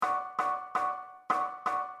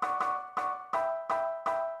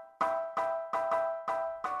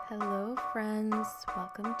Hello, friends.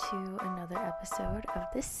 Welcome to another episode of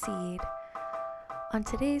The Seed. On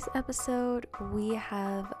today's episode, we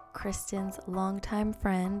have Kristen's longtime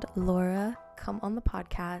friend, Laura, come on the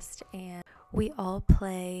podcast, and we all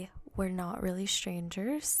play We're Not Really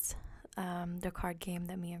Strangers, the card game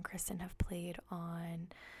that me and Kristen have played on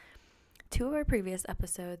 2 of our previous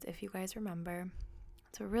episodes, if you guys remember.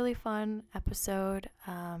 It's a really fun episode.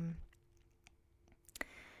 The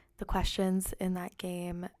questions in that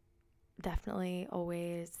game definitely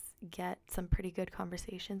always get some pretty good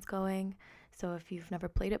conversations going. So if you've never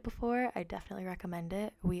played it before, I definitely recommend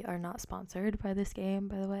it. We are not sponsored by this game,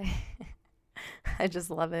 by the way. I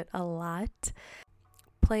just love it a lot.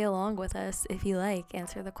 Play along with us if you like.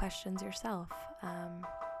 Answer the questions yourself.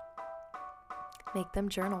 Make them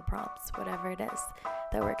journal prompts, whatever it is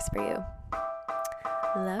that works for you.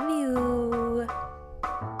 Love you.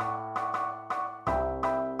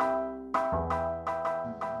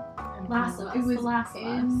 Last of Us. It was The Last of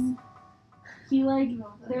Us. He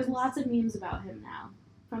there's lots of memes about him now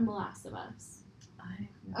from The Last of Us.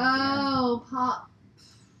 Pop.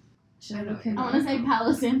 I want to say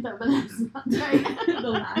Palo Santo, but that's not right. The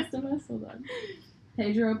Last of Us. Hold on.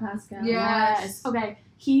 Pedro Pascal. Yes. Okay.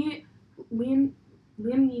 Liam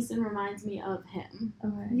Neeson reminds me of him.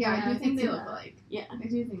 Okay. Yeah, I do think they look alike. Yeah. I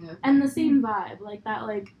do think that. And the same vibe, like that,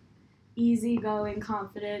 easygoing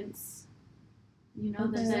confidence. You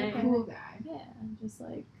know, he's a cool guy. Yeah, just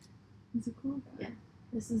he's a cool guy. Yeah.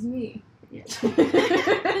 This is me. Yeah.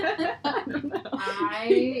 I don't know.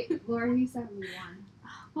 Laura, he's 71.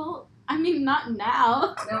 Well, I mean, not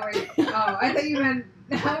now. No, wait. Oh, I thought you meant.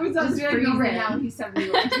 I was Just like, no, freeze right him. now he's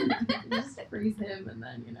 71. Just freeze him and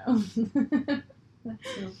then, That's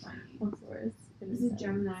so funny. what's worse? He's a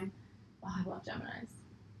Gemini. Oh, I love Geminis.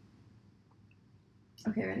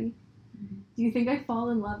 Okay, ready? Mm-hmm. Do you think I fall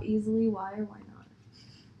in love easily? Why or why not?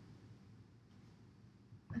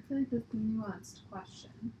 I feel like that's a nuanced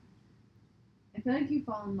question. I feel like you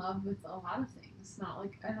fall in love with a lot of things. Not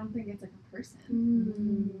I don't think it's a person.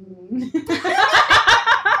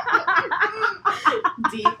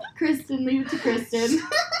 Deep. Kristen, leave it to Kristen.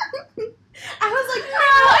 I was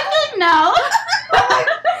No.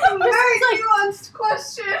 very nuanced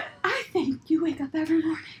question. I think you wake up every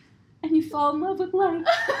morning and you fall in love with life.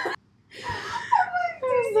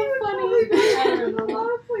 It's so funny. In a lot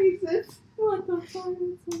of places. What the fuck?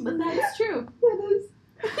 But that is true. That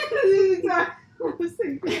is exactly what I was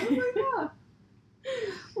thinking. I was like, yeah.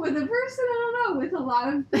 With a person, I don't know. With a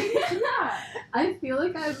lot of things, yeah. I feel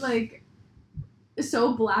like I'm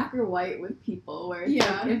so black or white with people where it's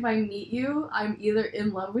if I meet you, I'm either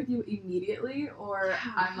in love with you immediately or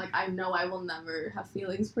I'm I know I will never have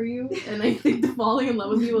feelings for you. And I think the falling in love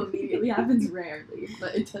with you immediately happens rarely,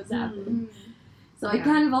 but it does happen. So I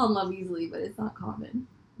kind of fall in love easily, but it's not common.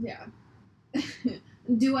 Yeah.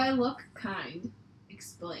 Do I look kind?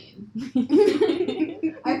 Explain. I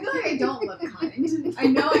feel like I don't look kind. I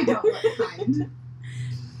know I don't look kind.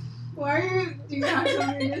 Do you have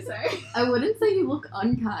something to say? I wouldn't say you look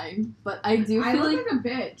unkind, but I do feel I look like a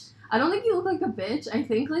bitch. I don't think you look like a bitch. I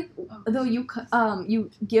think though you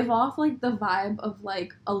give off the vibe of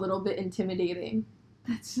a little bit intimidating.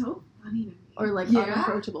 That's so funny to me. Or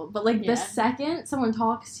unapproachable. But the second someone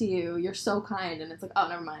talks to you, you're so kind and it's oh,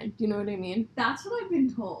 never mind. Do you know what I mean? That's what I've been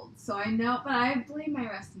told. So I know, but I blame my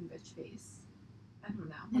resting bitch face. I don't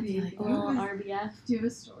know. What do you think? RBF. Do you have a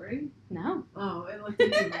story? No. Oh, it looked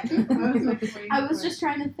into I was just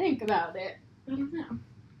trying to think about it. I don't know.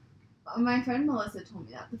 My friend Melissa told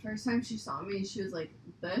me that the first time she saw me, she was like,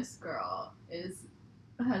 "This girl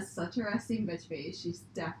has such a resting bitch face. She's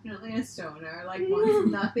definitely a stoner.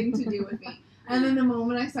 Wants nothing to do with me." And then the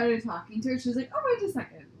moment I started talking to her, she was like, "Oh, wait a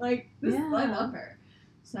second. I love her."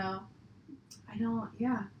 So I don't.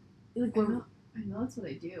 Yeah. I know that's what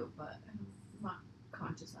I do, but I'm not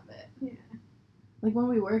conscious of it. Yeah. When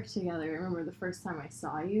we worked together, I remember the first time I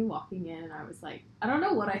saw you walking in, and I was I don't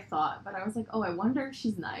know what I thought, but I was oh, I wonder if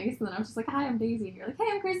she's nice. And then I was just "Hi, I'm Daisy." And you're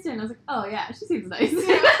 "Hey, I'm Kristen." I was "Oh, yeah, she seems nice."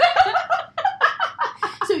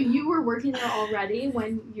 So you were working there already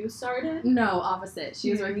when you started? No, opposite.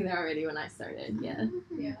 She was working there already when I started, yeah.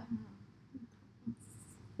 Yeah.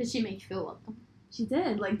 Did she make you feel welcome? She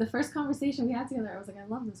did. The first conversation we had together, I was I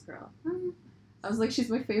love this girl. I was she's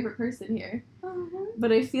my favorite person here.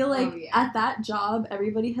 But I feel at that job,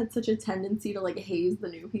 everybody had such a tendency to haze the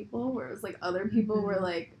new people, whereas other people were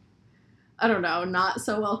I don't know, not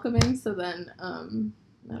so welcoming. So then,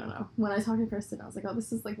 I don't know. When I talked to Kristen, I was oh,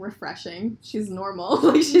 this is refreshing. She's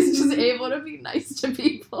normal. She's just able to be nice to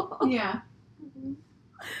people. Yeah.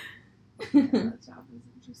 That job is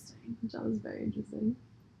interesting. The job is very interesting.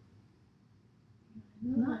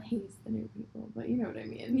 not haze the new people, but you know what I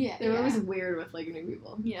mean. Yeah, They were always weird with like new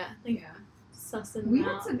people. Yeah, like sussing We them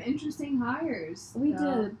had out. some interesting hires. We did,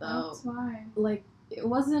 though. That's why. Like, it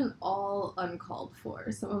wasn't all uncalled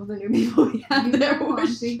for. Some of the new people we had You there know who were I'm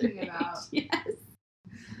thinking about. Yes.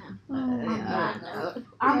 On Yeah. that note,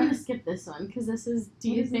 I'm gonna skip this one because this is. Do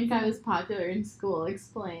you think I was popular in school?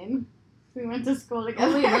 Explain. We went to school together.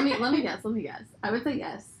 Oh wait, let me guess. I would say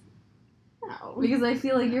yes. No. Because I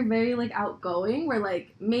feel like you're very like outgoing. Where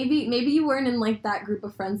like maybe you weren't in like that group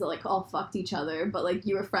of friends that like all fucked each other, but like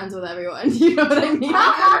you were friends with everyone. You know what I mean?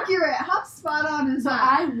 How accurate? How spot on is So that?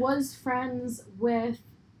 I was friends with,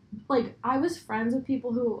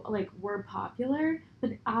 people who like were popular,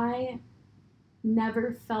 but I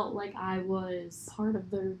never felt like I was Part of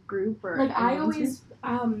the group or like I everyone's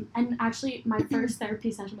always and actually my first therapy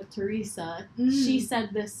session with Teresa, she said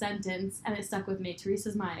this sentence and it stuck with me.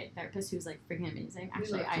 Teresa's my therapist who's like freaking amazing.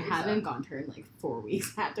 Actually, love I Teresa. haven't gone to her in like 4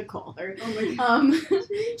 weeks. I had to call her. Oh my god.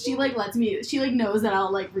 She like lets me. She like knows that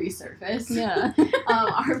I'll like resurface. Yeah.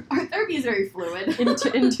 Our therapy is very fluid.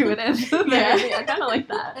 Intuitive. Yeah. I kind of like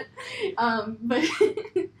that. But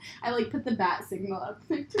I like put the bat signal up.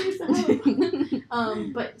 Like Teresa.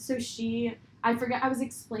 Help. But so I forget. I was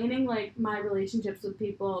explaining like my relationships with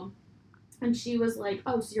people. And she was like,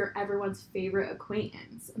 "Oh, so you're everyone's favorite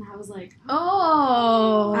acquaintance," and I was like,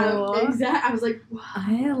 Oh. I was like, wow.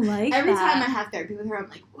 I like Every that. time I have therapy with her, I'm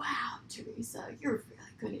like, "Wow, Teresa, you're really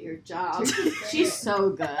good at your job." Teresa's She's great. so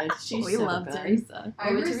good. She's we so love good. Teresa.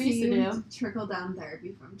 I What Teresa received trickle down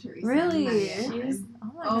therapy from Teresa. Really? Many a time. She's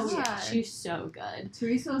Oh my Oh, god. yeah. she's so good.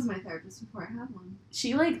 Teresa was my therapist before I had one.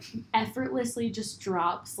 She like effortlessly just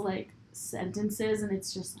drops like sentences, and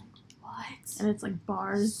it's just like, what? And it's like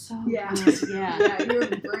bars. So Yeah. good. Yeah. Yeah, your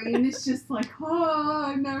brain is just like, oh,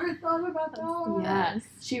 I never thought about that. Yeah.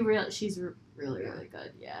 She's really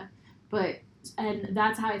good. Yeah. But and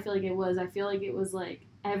that's how I feel like it was. I feel like it was like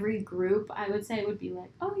every group I would say would be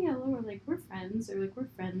like, oh yeah, Laura, like we're friends or like we're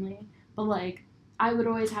friendly. But like I would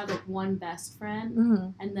always have like one best friend, Mm-hmm.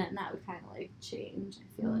 and then that would kind of like change.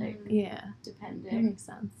 I feel like Yeah. That depending. makes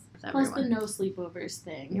sense. Plus the no sleepovers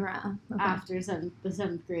thing. Yeah. Okay. After the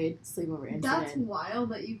seventh grade sleepover incident. That's wild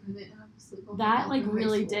that you couldn't have a sleepover. That like in high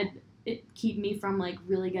really school. did it keep me from like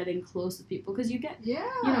really getting close with people because you get Yeah.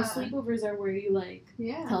 sleepovers are where you like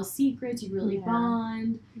Yeah. tell secrets, you really Yeah.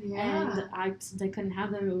 bond, Yeah. and since I couldn't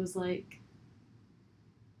have them, it was like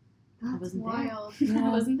That's wasn't there. wild. I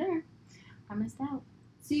wasn't there. I missed out.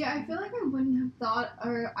 See, I feel like I wouldn't have thought,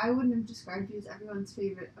 or I wouldn't have described you as everyone's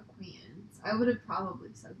favorite acquaintance. I would have probably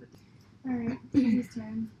said that. Alright, Daisy's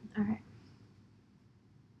turn. All right.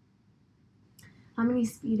 How many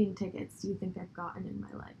speeding tickets do you think I've gotten in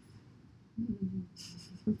my life?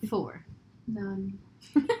 4. None.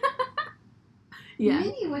 Yeah.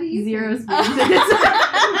 Minnie, what do you Zero think? speeding tickets.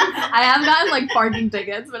 I have gotten like parking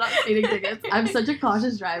tickets, but not speeding tickets. I'm such a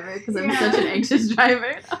cautious driver because I'm Yeah. such an anxious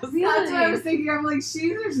driver. That's what I was thinking. I'm like,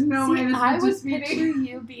 there's no way this I is would just picture meeting.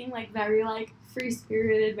 you being like very like free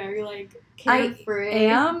spirited, very like I carefree.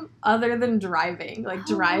 am, other than driving. Like,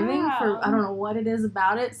 Oh, driving, for wow. I don't know what it is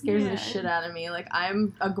about it, scares Yeah. the shit out of me. Like,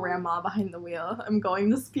 I'm a grandma behind the wheel. I'm going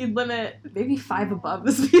the speed limit, maybe 5 above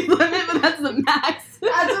the speed limit, but that's the max.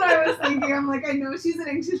 That's what I was thinking. I'm like, I know she's an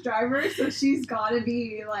anxious driver, so she's got to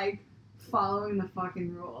be like following the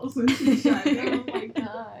fucking rules when she's Oh driving. my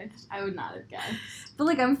gosh. I would not have guessed. But,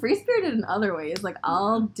 like, I'm free-spirited in other ways. Like,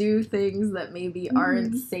 I'll do things that maybe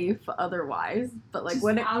aren't Mhm. safe otherwise. But, like, Just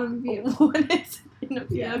when out of vehicle. when it's in a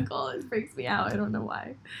Yeah. vehicle, it freaks me out. I don't know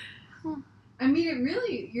why. I mean, it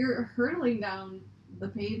really, you're hurtling down the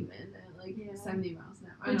pavement at like Yeah. 70 miles an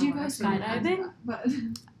hour. I Would know, you go actually, not skydiving? But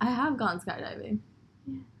I have gone skydiving.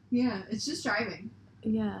 yeah, it's just driving.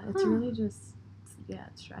 Yeah, it's Huh. really just, yeah,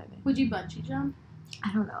 it's driving. Would you bungee jump?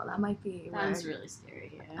 I don't know. That might be where That was really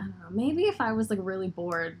scary, I yeah. don't know. Maybe if I was like really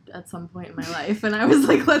bored at some point in my life and I was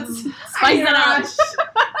like, let's Mm. spice it up.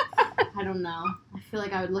 I don't know. I feel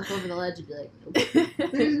like I would look over the ledge and be like,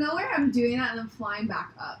 nope. There's no way I'm doing that and then flying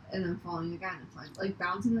back up and then falling again and flying, like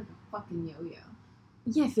bouncing like a fucking yo-yo.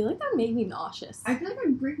 Yeah, I feel like that would make me nauseous. I feel like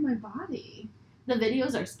I'd break my body. The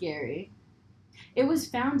videos are scary. It was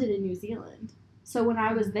founded in New Zealand. So when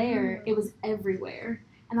I was there, it was everywhere.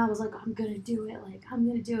 And I was like, I'm going to do it. Like, I'm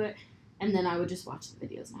going to do it. And then I would just watch the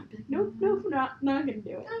videos and I'd be like, nope, not going to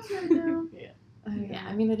do it. I'm gonna do. Yeah,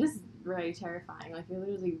 I mean, it is very terrifying. Like, you're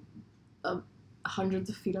literally hundreds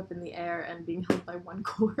of feet up in the air and being held by one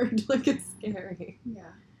cord. Like, it's scary. Yeah,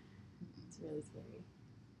 It's really scary.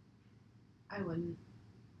 I wouldn't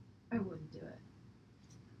do it.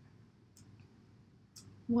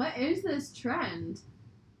 What is this trend?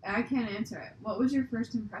 I can't answer it. What was your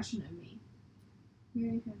first impression of me? We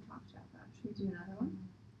already kind of talked about that. Should we do another one?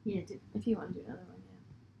 Yeah, If you want to do another one,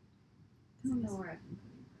 I don't know where I've been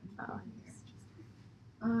putting Oh,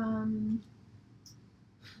 here.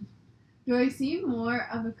 Do I seem more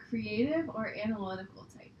of a creative or analytical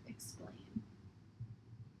type? Explain.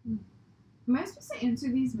 Am I supposed to answer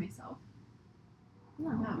these myself?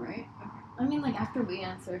 No. No, right? Okay. I mean, like, after we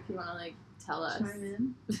answer, if you want to, like, tell us.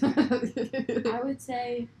 Chime in. I would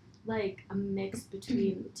say like a mix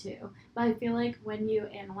between the two. But I feel like when you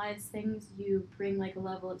analyze things, you bring like a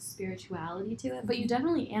level of spirituality to it. But you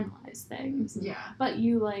definitely analyze things. Yeah. But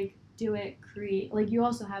you like do it you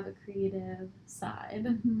also have a creative side.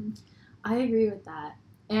 I agree with that.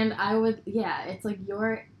 And I would, it's like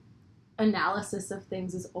your analysis of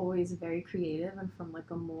things is always very creative and from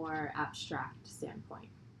like a more abstract standpoint,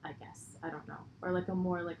 I guess. I don't know. Or like a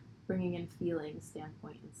more like bringing in feeling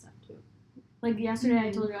standpoint and stuff too. Like yesterday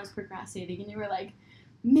I told you I was procrastinating and you were like,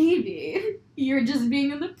 maybe you're just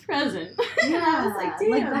being in the present. And I was like, damn,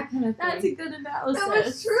 like that kind of thing. that's a good analysis. That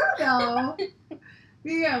was true though.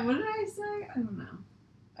 But yeah, what did I say? I don't know.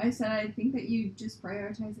 I said I think that you just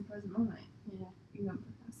prioritize the present moment. Yeah. You don't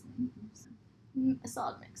procrastinate. A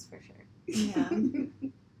solid mix for sure. Yeah.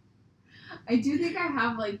 I do think I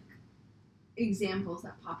have like examples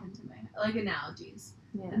that pop into my head, like analogies.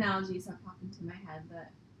 Yeah. Analogies that pop into my head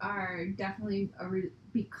that are definitely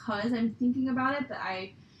because I'm thinking about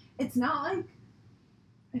it. It's not like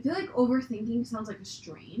I feel like overthinking sounds like a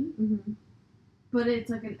strain, Mm-hmm. but it's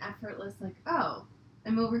like an effortless like, oh,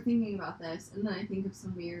 I'm overthinking about this, and then I think of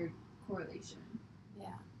some weird correlation. Yeah.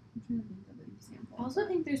 I'm trying to think of an example. I also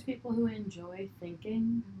think there's people who enjoy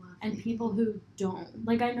thinking I love and thinking. people who don't.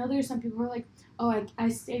 Like, I know there's some people who are like, oh, I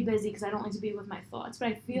stay busy because I don't like to be with my thoughts. But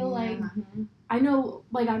I feel like, Mm-hmm. I know,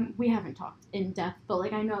 like, we haven't talked in depth, but,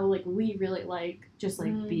 like, I know, like, we really like just,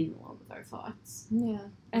 like, being alone with our thoughts. Yeah.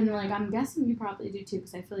 And, like, I'm guessing you probably do, too,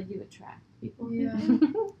 because I feel like you attract people who Yeah.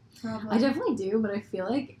 do. Probably. I definitely do, but I feel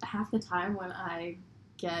like half the time when I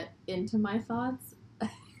get into my thoughts,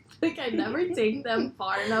 like I never take them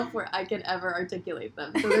far enough where I can ever articulate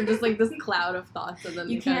them. So they're just like this cloud of thoughts, and then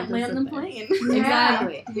You they kind can't of just land the sit there. plane.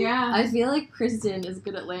 Exactly. Yeah. I feel like Kristen is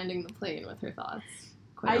good at landing the plane with her thoughts.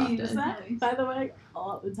 Quite I often. use that, by the way,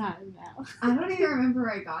 all the time now. I don't even remember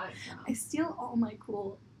where I got it I from. steal all my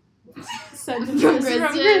cool sentences From from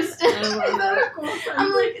Kristen. Kristen. I love it.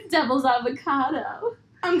 I'm like, devil's avocado.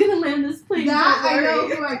 I'm gonna land this plane. That don't I know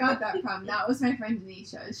worry. who I got that from. That was my friend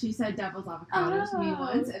Denisha. She said devil's avocado to me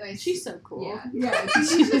once, and I She's so cool. yeah.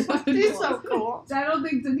 Denisha's fucking She's cool. so cool. I don't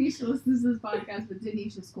think Denisha listens to this podcast, but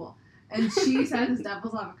Denisha's cool. And she says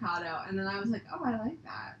devil's avocado, and then I was like, oh, I like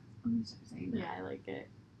that. I'm gonna start saying that. Yeah, I like it.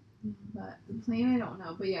 But the plane, I don't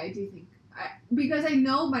know. But yeah, I do think because I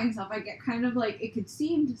know myself, I get kind of like it could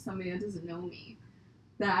seem to somebody that doesn't know me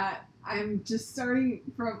that I'm just starting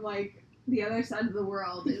from like the other side of the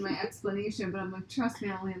world in my explanation. But I'm like, trust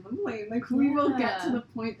me, I'll land the plane. Like we will get to the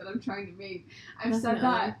point that I'm trying to make. I've said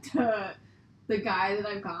that to the guy that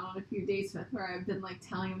I've gone on a few dates with, where I've been like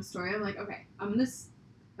telling him a story. I'm like, okay, I'm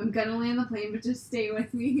gonna land the plane, but just stay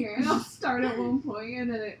with me here, and I'll start at one point,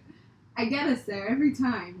 and then I get us there every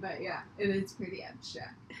time. But yeah, it is pretty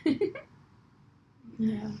abstract.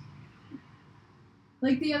 Yeah.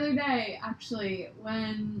 Like the other day, actually,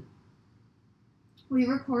 when we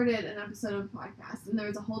recorded an episode of a podcast, and there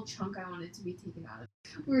was a whole chunk I wanted to be taken out of.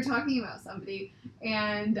 We were talking about somebody,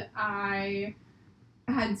 and I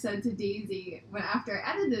had said to Daisy, when after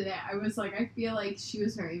I edited it, I was like, I feel like she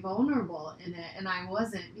was very vulnerable in it, and I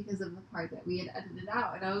wasn't because of the part that we had edited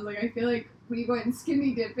out. And I was like, I feel like we went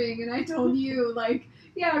skinny dipping, and I told you, like,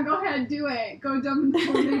 yeah, go ahead, do it. Go jump in the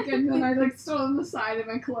pool naked, and then I, like, stood on the side of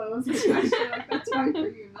my clothes. And I was like, that's fine for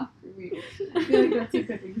you, not for me. I feel like that's a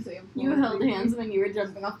good example. You held hands when you were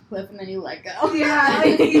jumping off the cliff and then you let go. Yeah,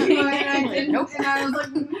 like, you know, and I Like, didn't, nope. and I was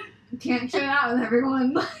like, can't share that with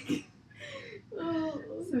everyone. Like,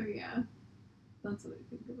 so yeah, that's what I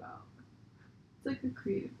think about. It's like a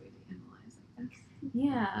creative way to analyze, I guess.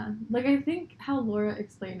 Yeah. Like, I think how Laura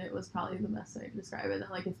explained it was probably the best way to describe it, that,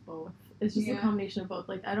 like, it's both. It's just a combination of both.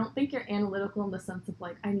 Like, I don't think you're analytical in the sense of,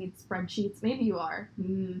 like, I need spreadsheets. Maybe you are.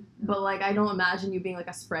 But, like, I don't imagine you being, like,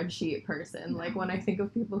 a spreadsheet person. No. Like, when I think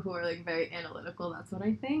of people who are, like, very analytical, that's what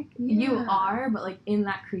I think. Yeah. You are, but, like, in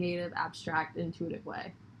that creative, abstract, intuitive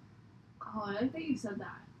way. Oh, I like that you said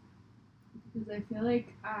that. Because I feel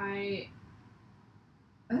like I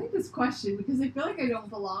like this question because I feel like I don't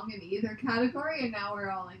belong in either category, and now we're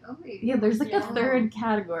all like, oh wait. Yeah, there's, like, Yeah. a third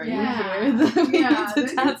category Yeah. here that we Yeah, need to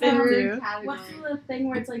there's a tap third into. category. What's the thing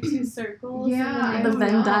where it's like two circles? Yeah, and The then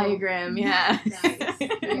Venn know. diagram, yeah. Nice.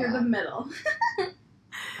 you're Yeah. the middle. Okay,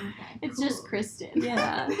 It's cool. just Kristen.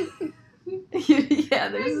 Yeah.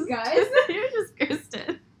 Yeah, Thanks, guys. You're just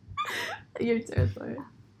Kristen. Your territory.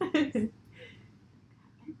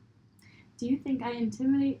 Do you think I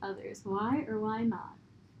intimidate others? Why or why not?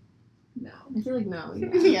 No. I feel like no.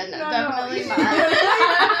 Yeah, no, definitely not.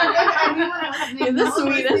 If anyone listening You're the knows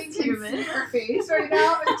sweetest listening can human. see her face right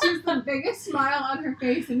now, and she's the biggest smile on her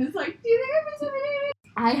face, and it's like, do you think I'm intimidating?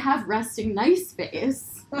 I have resting nice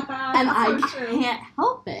face, and I can't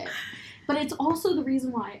help it. But it's also the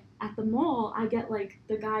reason why at the mall I get like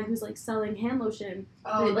the guy who's like selling hand lotion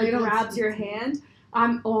that like grabs your hand.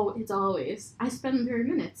 It's always. I spend 30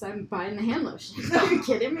 minutes. I'm buying the hand lotion. Are you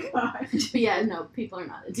kidding me? God. But yeah, no, people are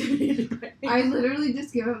not intimidated by me. I literally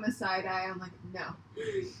just give him a side eye. I'm like,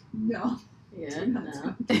 no. Yeah, Do not no.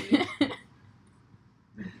 talk to me.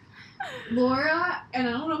 Laura, and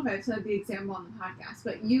I don't know if I've said the example on the podcast,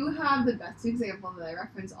 but you have the best example that I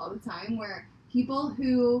reference all the time where people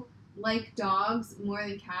who like dogs more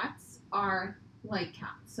than cats are like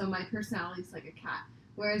cats. So my personality is like a cat.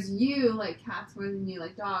 Whereas you like cats more than you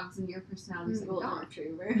like dogs, and your personality is like a Golden dog.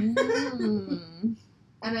 retriever. Mm.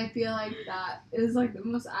 And I feel like that is like the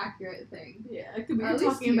most accurate thing. Yeah, we were At least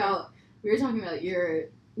talking here. about your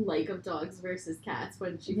like of dogs versus cats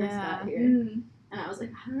when she first got here, Mm. and I was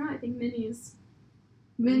like, I don't know, I think Minnie's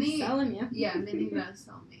Minnie, selling you. yeah, Minnie does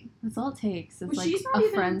tell me. That's all it takes. It's Well, like she's not a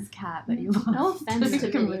even- friend's cat that you love. No offense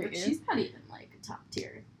to come Minnie, with but you. she's not even like a top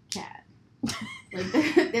tier cat.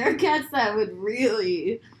 Like there are cats that would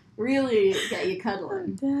really get you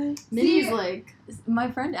cuddling. Minnie's See, like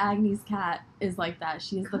My friend Agnes' cat is like that.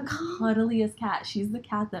 She's the cuddliest cat. She's the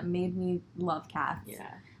cat that made me love cats.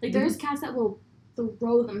 yeah, like there's cats that will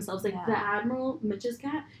throw themselves. Like the Yeah. Admiral Mitch's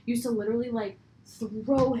cat used to literally like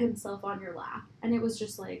throw himself on your lap, and it was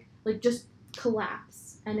just like just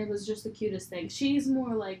collapse, and it was just the cutest thing. She's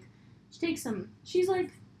more like she's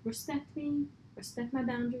like respect me, respect my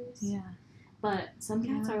boundaries. Yeah. But some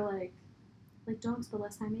cats Yeah. are like dogs but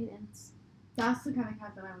less high maintenance. That's the kind of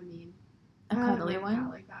cat that I would need. A I would cuddly want a cat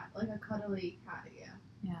one? like that, like a cuddly cat. Yeah.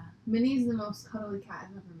 Yeah. Minnie's the most cuddly cat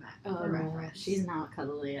I've ever met. Oh, for reference. she's not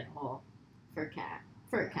cuddly at all for a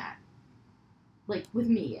cat. Like with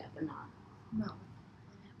me, yeah, but not. No.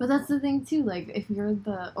 But that's the thing too, like if you're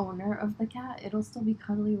the owner of the cat, it'll still be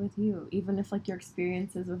cuddly with you. Even if like your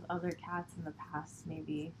experiences with other cats in the past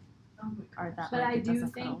maybe Oh my god. are that But like I it do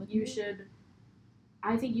doesn't cuddle think with you should.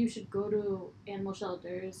 I think you should go to animal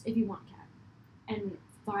shelters if you want a cat, and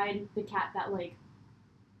find the cat that like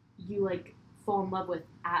you like fall in love with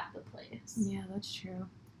at the place. Yeah, that's true.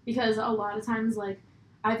 Because a lot of times, like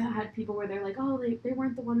I've had people where they're like, oh, they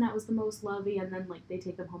weren't the one that was the most lovey, and then like they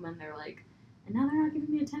take them home and they're like, and now they're not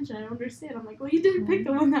giving me attention. I don't understand. I'm like, well, you didn't pick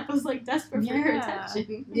the one that was like desperate for your Yeah.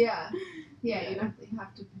 attention. Yeah. Yeah, Yeah. you definitely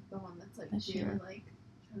have to pick the one that's like That's really true. like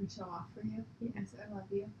trying to show off for you. Yeah. Yes, I love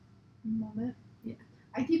you. Moment. Yeah.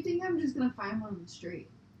 I keep thinking I'm just gonna find one on the street.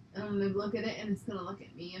 And I'm gonna look at it and it's gonna look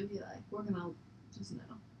at me and be like, we're gonna just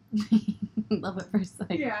know. Love at first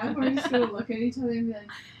sight. Yeah, we're just gonna look at each other and be like,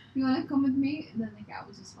 you wanna come with me? And then the cat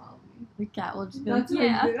will just follow me. The cat will just be That's like, what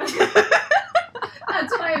yeah. I do.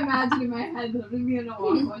 That's what I imagine in my head. That I'm gonna be on a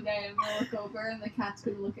walk one day and I'm gonna look over and the cat's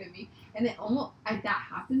gonna look at me. And it that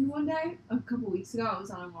happened one day a couple weeks ago. I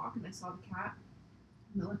was on a walk and I saw the cat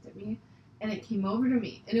and it looked at me and it came over to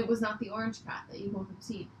me and it was not the orange cat that you both have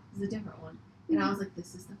seen. It was a different one. And I was like,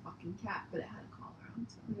 this is the fucking cat, but it had a collar on.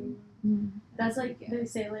 So Mm. That's like they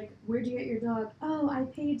say, like, where'd you get your dog? Oh, I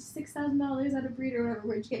paid $6,000 at a breeder or whatever.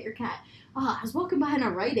 Where'd you get your cat? Oh, I was walking behind a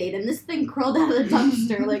Rite Aid and this thing crawled out of the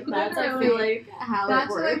dumpster. Like that's I feel like how that's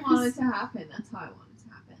it what I works. wanted to happen. That's how I wanted to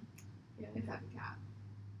happen. Yeah. If I have a cat.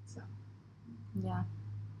 So Yeah.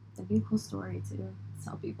 That'd be a cool story to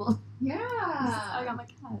tell people. yeah. I got my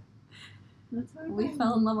cat. That's how I We went.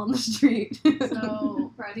 fell in love on the street.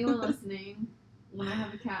 So, for anyone listening, when I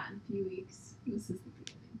have a cat in a few weeks, this is the beginning.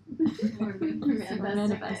 We're We're manifesting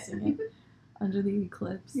manifesting it under the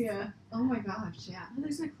eclipse. Yeah. Oh my gosh, yeah. Oh,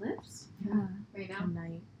 there's an eclipse. Yeah. Right now?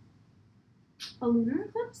 Tonight. A lunar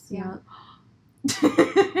eclipse? Yeah. Yeah.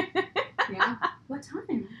 Yeah. What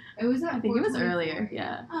time? It was at I think it was 4:24. earlier.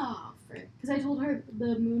 Yeah. Oh, frick. Because I told her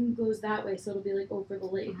the moon goes that way, so it'll be like over the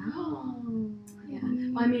lake. Oh. Yeah.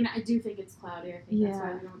 Well, I mean, I do think it's cloudy. I think that's why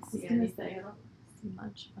Yeah. we don't I was see gonna say, anything. I don't see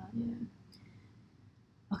much, but Yeah.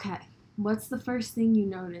 okay. What's the first thing you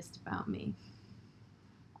noticed about me?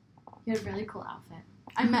 You had a really cool outfit.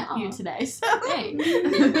 I met you Aw. today, so Hey.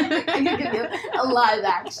 I could give you a live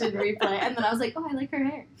action replay. And then I was like, oh, I like her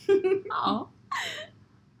hair. Oh.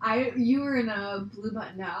 You were in a blue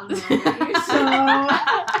button down, so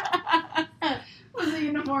was a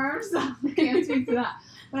uniform, so I can't speak to that.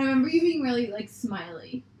 But I remember you being really like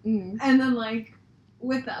smiley, Mm. and then like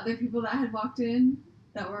with the other people that had walked in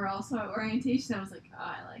that were also at orientation, I was like, oh,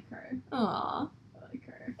 I like her. Aww. I like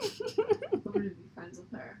her. I'm going to be friends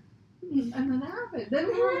with her. And then it happened.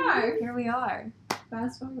 Then here we are. Here we are.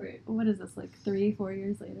 Fast forward. What is this, like 3-4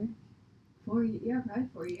 years later? 4 years. Yeah, probably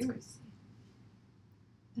 4 years.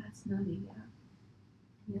 That's nutty, yeah.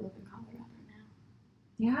 You live in Colorado now.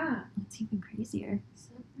 Yeah. It's even crazier.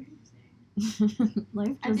 So crazy.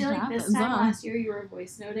 Life I just feel like happens, this time huh? last year you were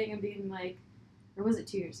voice noting and being like, or was it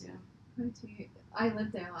 2 years ago? I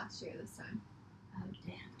lived there last year this time. Oh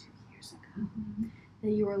damn, 2 years ago.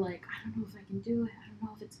 That you were like, I don't know if I can do it. I don't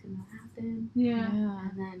know if it's gonna happen. Yeah.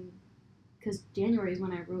 And then, because January is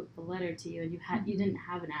when I wrote the letter to you, and you didn't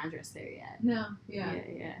have an address there yet. No. Yeah.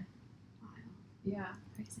 Yeah. Yeah.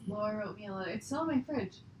 Crazy. Laura wrote me a letter. It's still in my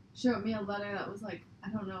fridge. She wrote me a letter that was like, I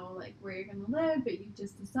don't know, like, where you're gonna live, but you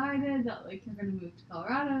just decided that, like, you're gonna move to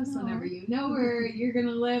Colorado, so whenever you know where you're gonna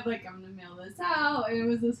live, like, I'm gonna mail this out, and it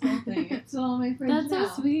was this whole thing. It's still in my fridge That's now.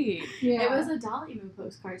 so sweet. Yeah. It was a Dolly Moo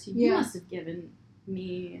postcard, so you Yeah. must have given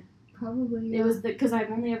me. Probably, yeah. It was because I've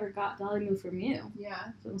only ever got Dolly Moo from you.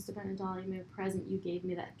 Yeah. So it must have been a Dolly Moo present you gave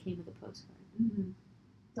me that came with a postcard. Mm-hmm.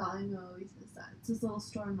 Dolly Moo always says that. It's this little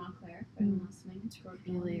store in Montclair, if anyone's listening. It's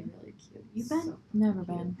Really, really cute. You've been? So Never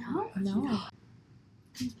been. No? No.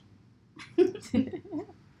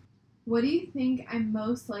 What do you think I'm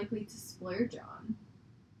most likely to splurge on?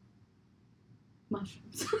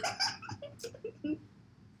 Mushrooms.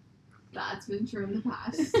 That's been true in the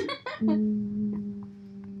past.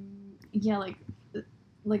 Yeah,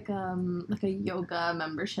 like a yoga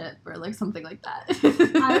membership or like something like that. I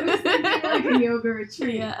was thinking like a yoga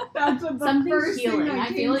retreat. Yeah. That's what the Something first healing. thing that I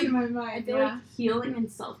came feel to like- my mind. I feel like healing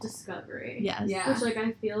and self-discovery. Yes. Yeah. Which, like,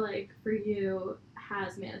 I feel like for you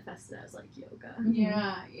has manifested as, like, yoga.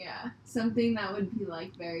 Yeah, yeah. Something that would be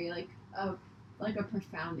like very like a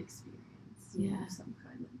profound experience. You know, Yeah. some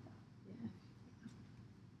kind like that. Yeah.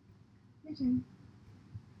 Your turn.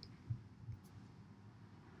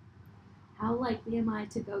 How likely am I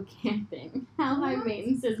to go camping? How high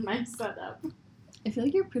maintenance is my setup? I feel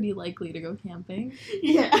like you're pretty likely to go camping.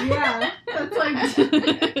 Yeah. Yeah, that's like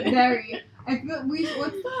very. I feel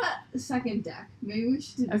what's the second deck? Maybe we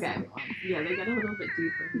should do the Okay. second one. Yeah, they get a little bit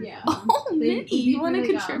deeper. Yeah. Oh, Minnie, you want to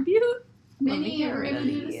really go. contribute? Minnie, get we're rid gonna of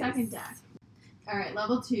do the these. second deck. All right,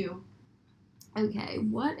 level 2. Okay,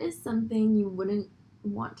 what is something you wouldn't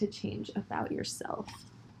want to change about yourself?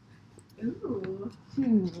 Ooh.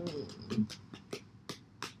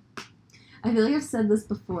 I feel like I've said this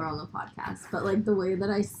before on the podcast, but like the way that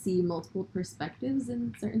I see multiple perspectives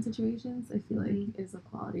in certain situations, I feel like is a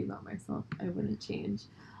quality about myself I wouldn't change.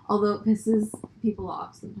 Although it pisses people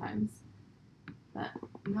off sometimes. But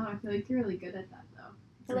No, I feel like you're really good at that though.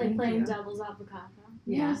 I like Thank playing you. devil's avocado.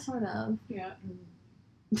 yeah, sort of. Yeah.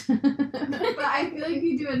 But I feel like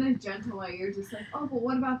you do it in a gentle way. You're just like, oh, but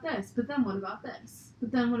what about this? But then what about this? But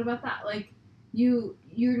then what about that? Like, you're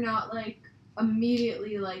not like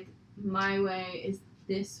immediately like my way is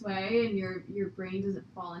this way, and your brain doesn't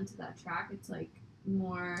fall into that track. It's like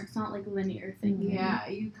more. It's not like linear thinking. Yeah,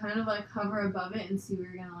 you kind of like hover above it and see where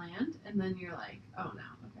you're gonna land, and then you're like, oh no,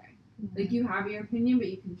 okay. Like you have your opinion, but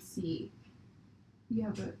you can see. You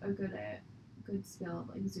have a good skill of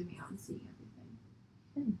like zooming out and seeing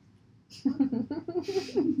everything.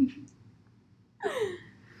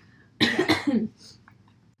 Okay.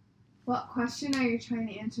 What question are you trying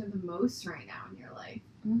to answer the most right now in your life?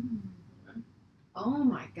 Oh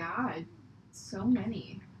my god, so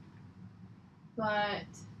many. But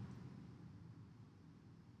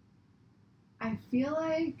I feel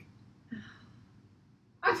like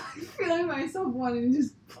I'm feeling myself wanting to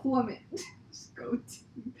just plummet. Just go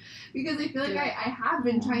deep. Because I feel like I have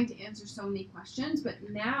been trying to answer so many questions, but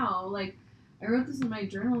now, like, I wrote this in my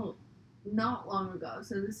journal not long ago,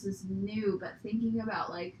 so this is new, but thinking about,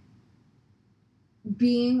 like,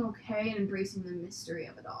 being okay and embracing the mystery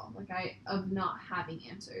of it all, of not having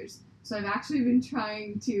answers. So I've actually been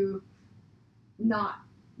trying to not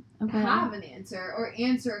have an answer or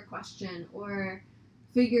answer a question or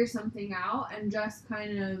figure something out and just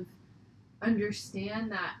kind of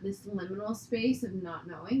understand that this liminal space of not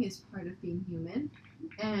knowing is part of being human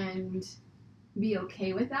and be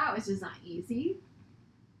okay with that, which is not easy.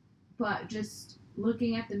 But just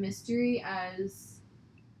looking at the mystery as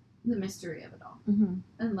the mystery of it all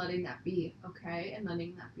and letting that be okay and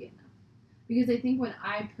letting that be enough. Because I think when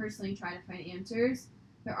I personally try to find answers,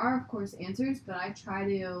 there are of course answers, but I try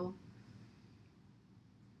to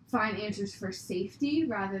find answers for safety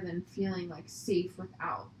rather than feeling like safe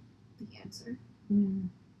without the answer.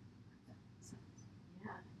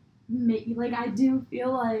 Yeah. Like, I do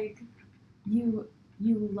feel like you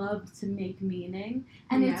you love to make meaning,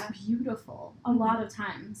 and Yeah. it's beautiful. A lot of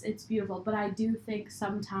times it's beautiful, but I do think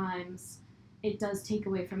sometimes it does take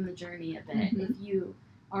away from the journey a bit if you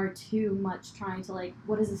are too much trying to like,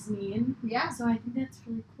 what does this mean? Yeah. So I think that's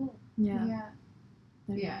really cool. Yeah.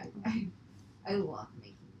 Yeah. I love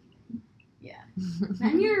making meaning. Yeah.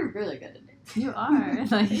 And you're really good at it. You are.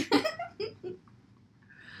 Like,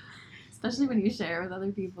 especially when you share with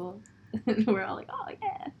other people. And we're all like, oh,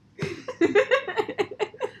 yeah.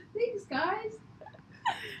 Thanks, guys.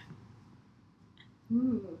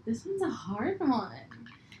 Ooh, this one's a hard one.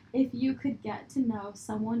 If you could get to know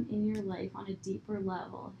someone in your life on a deeper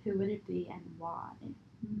level, who would it be and why?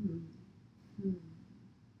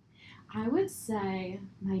 I would say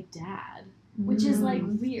my dad, which is like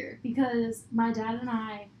weird because my dad and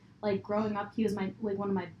I, like growing up, he was my like one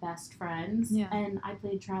of my best friends, and I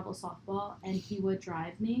played travel softball, and he would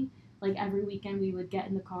drive me. Like every weekend, we would get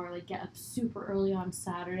in the car, like get up super early on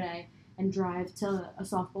Saturday and drive to a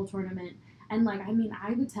softball tournament. And like, I mean,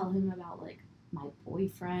 I would tell him about like my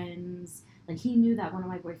boyfriends. Like he knew that one of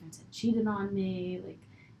my boyfriends had cheated on me, like,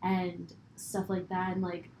 and stuff like that. And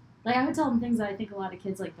like I would tell him things that I think a lot of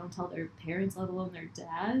kids like don't tell their parents, let alone their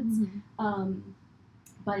dads.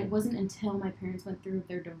 But it wasn't until my parents went through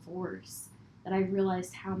their divorce that I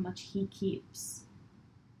realized how much he keeps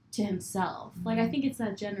to himself. Like I think it's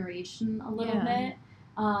that generation a little bit.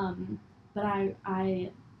 But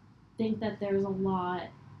I think that there's a lot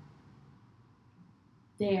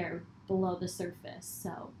there below the surface.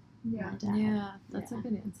 So Yeah. my dad. Yeah, that's a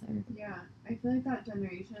good answer. Yeah. I feel like that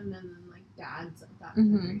generation and then like dads of that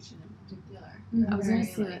generation in particular. I was going to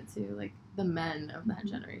Very, say like, that too, like the men of that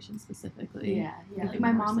generation specifically. Yeah. Like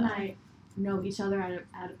my mom and I know each other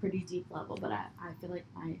at a pretty deep level, but I feel like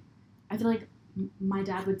my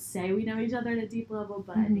dad would say we know each other at a deep level,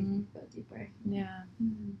 but I think we go deeper. Yeah,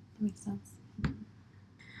 that makes sense.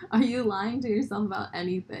 Are you lying to yourself about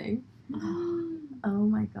anything? Oh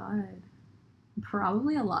my god.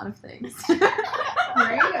 Probably a lot of things.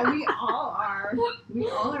 Right? We all are. We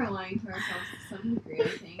all are lying to ourselves to some degree, I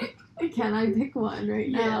think. Can I pick one right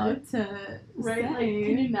now to Right? say? Like,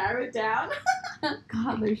 can you narrow it down?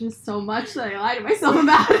 God, there's just so much that I lie to myself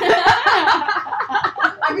about.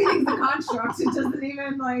 Everything's a construct. It doesn't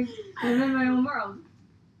even like live in my own world.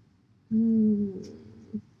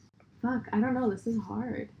 Fuck, I don't know. This is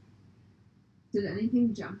hard. Did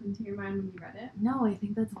anything jump into your mind when you read it? No, I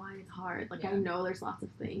think that's why it's hard. Like, I Yeah. know there's lots of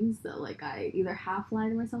things that, like, I either half lie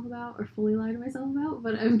to myself about or fully lie to myself about,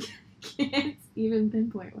 but I can't even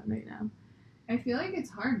pinpoint one right now. I feel like it's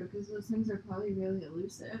hard because those things are probably really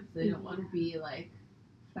elusive. They don't want to be like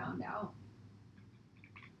found out.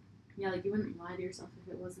 Yeah, like you wouldn't lie to yourself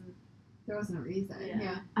if it wasn't. There wasn't a reason.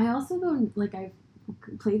 Yeah. I also, though, like, I've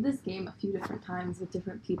played this game a few different times with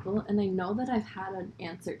different people, and I know that I've had an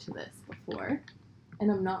answer to this before, and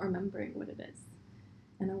I'm not remembering what it is.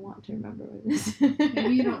 And I want to remember what it is.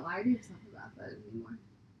 Maybe you don't lie to yourself about that anymore.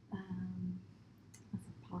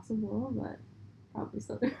 That's possible, but probably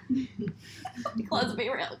so. Let's be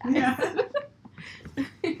real, guys. Yeah.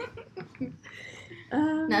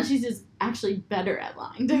 Now she's just actually better at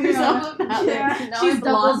lying to herself about it. Now She's I've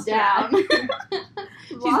doubled lost down.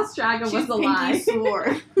 Lost track of what's a pinky lie.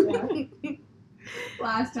 swore.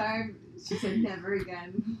 Last time she said never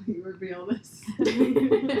again will you reveal this.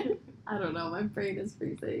 I don't know. My brain is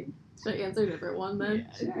freezing. Should I answer a different one then?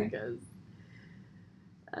 Yeah, sure. Because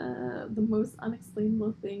the most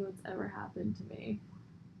unexplainable thing that's ever happened to me.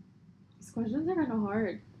 These questions are kind of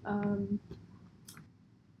hard.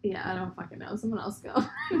 Yeah, I don't fucking know. Someone else go. I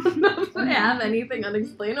don't know if I have anything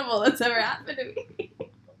unexplainable that's ever happened to me.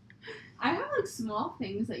 I have like small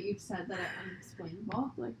things that you've said that are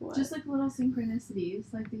unexplainable. Like what? Just like little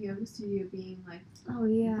synchronicities, like the yoga studio being like oh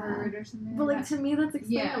yeah. bird or something. But like like to me that's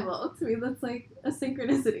explainable. To me that's like a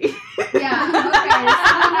synchronicity. that. Yeah. Okay.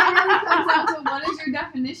 So then it really comes down to what is your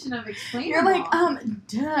definition of explainable? You're like,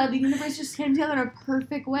 duh, the universe just came together in a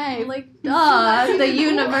perfect way. Like that's duh, the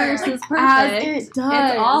even universe more. is As perfect. it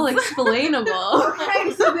does. It's all explainable.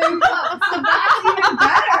 Okay, so there you go. So that's even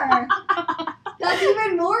better. That's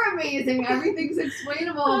even more amazing. Everything's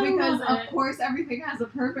explainable I because, love of it. course, everything has a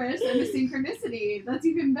purpose and a synchronicity. That's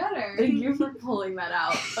even better. Thank you for pulling that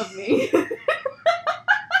out of me.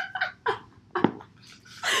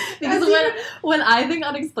 Because when I think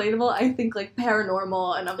unexplainable, I think like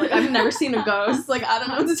paranormal, and I'm like, I've never seen a ghost. Like, I don't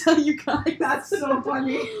know what to tell you guys. That's so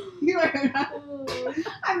funny. You're like,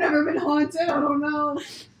 I've never been haunted. I don't know.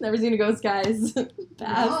 Never seen a ghost, guys.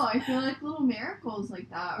 Pass. No, I feel like little miracles like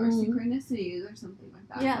that, or synchronicities, or something like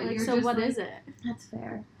that. yeah, But like, you're so just what like, is it? That's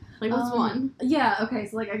fair. Like, what's one? Yeah, okay,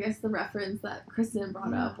 so like I guess the reference that Kristen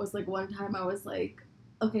brought up was like one time I was like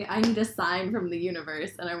okay, I need a sign from the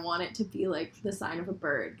universe, and I want it to be, like, the sign of a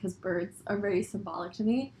bird, because birds are very symbolic to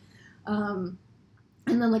me. And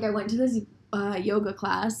then, like, I went to this yoga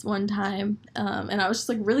class one time, and I was just,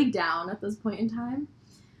 like, really down at this point in time.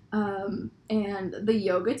 And the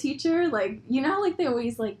yoga teacher, like, you know, like, they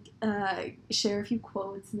always, like, share a few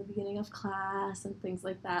quotes in the beginning of class and things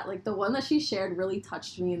like that. Like, the one that she shared really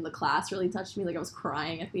touched me in the class, really touched me. Like, I was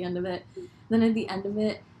crying at the end of it. Then at the end of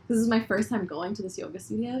it, this is my first time going to this yoga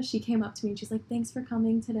studio, she came up to me and she's like, thanks for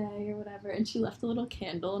coming today or whatever. And she left a little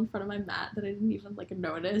candle in front of my mat that I didn't even, like,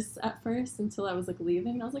 notice at first until I was, like,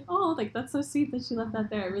 leaving. And I was like, oh, like, that's so sweet that she left that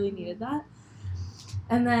there. I really needed that.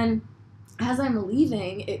 And then as I'm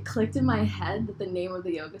leaving, it clicked in my head that the name of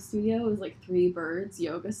the yoga studio was, like, Three Birds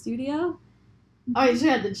Yoga Studio. Oh, you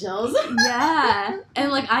had the chills? Yeah.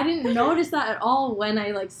 And, like, I didn't notice that at all when I,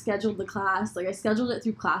 like, scheduled the class. Like, I scheduled it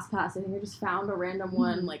through ClassPass. I think I just found a random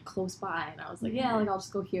one, like, close by. And I was like, yeah, like, I'll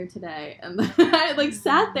just go here today. And then I, like,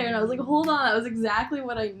 sat there and I was like, hold on. That was exactly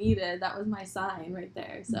what I needed. That was my sign right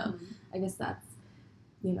there. So I guess that's,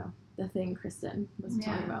 you know, the thing Kristen was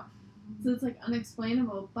talking about. So it's, like,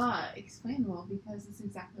 unexplainable, but explainable because it's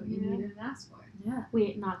exactly what you needed and asked for. Yeah.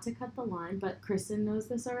 Wait, not to cut the line, but Kristen knows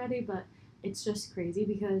this already, but it's just crazy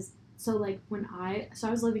because, so, like, I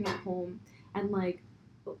was living at home, and, like,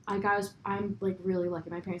 I'm, like, really lucky.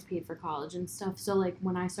 My parents paid for college and stuff, so, like,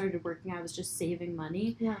 when I started working, I was just saving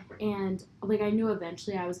money. Yeah. And, like, I knew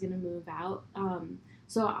eventually I was going to move out.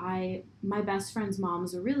 So my best friend's mom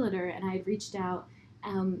was a realtor, and I had reached out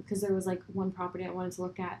because there was, like, one property I wanted to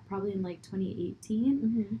look at probably in, like,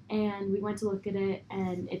 2018, and we went to look at it,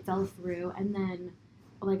 and it fell through, and then,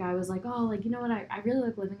 like, I was like, oh, like, you know what, I really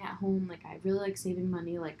like living at home, like, I really like saving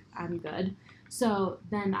money, like, I'm good. So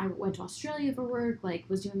then I went to Australia for work, like,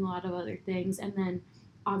 was doing a lot of other things, and then,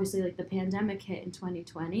 obviously, like, the pandemic hit in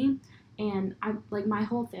 2020, and I, like, my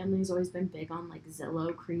whole family's always been big on, like,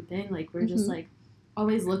 Zillow creeping, like, we're just, like,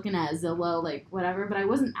 always looking at Zillow, like, whatever, but I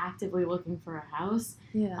wasn't actively looking for a house.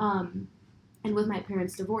 Yeah. And with my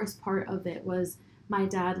parents' divorce, part of it was my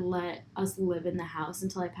dad let us live in the house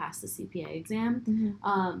until I passed the CPA exam.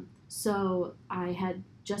 So I had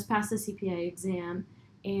just passed the CPA exam,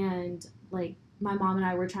 and, like, my mom and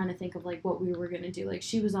I were trying to think of, like, what we were going to do. Like,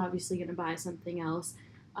 she was obviously going to buy something else,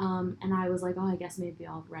 and I was like, oh, I guess maybe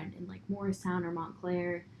I'll rent in, like, Morristown or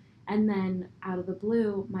Montclair. And then, out of the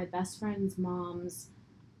blue, my best friend's mom's,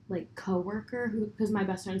 like, coworker, because my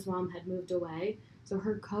best friend's mom had moved away, so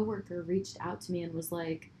her coworker reached out to me and was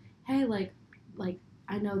like, hey, like,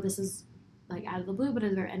 I know this is, like, out of the blue, but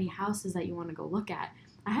are there any houses that you want to go look at?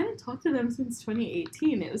 I hadn't talked to them since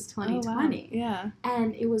 2018. It was 2020. Oh, wow. Yeah.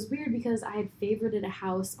 And it was weird because I had favorited a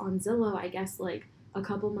house on Zillow, I guess, like, a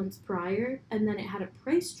couple months prior, and then it had a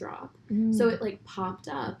price drop. So it, like, popped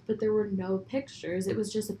up, but there were no pictures. It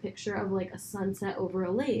was just a picture of, like, a sunset over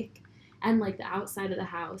a lake and, like, the outside of the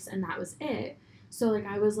house, and that was it. So, like,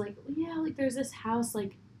 I was like, yeah, like, there's this house,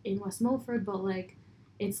 like, in West Milford, but, like,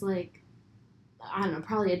 it's, like, I don't know,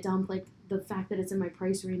 probably a dump. Like, the fact that it's in my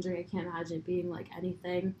price range, like, I can't imagine it being, like,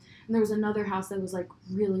 anything. And there was another house that was, like,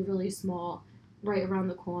 really, really small right around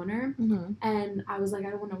the corner. And I was like, I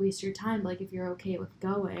don't want to waste your time. Like, if you're okay with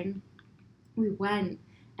going. We went,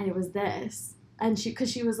 and it was this. And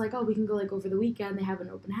because she was like, oh, we can go, like, over the weekend. They have an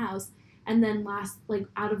open house. And then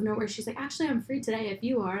out of nowhere, she's like, actually, I'm free today if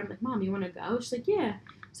you are. I'm like, Mom, you want to go? She's like, yeah.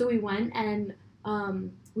 So we went, and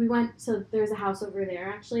so there's a house over there,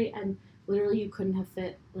 actually, and literally you couldn't have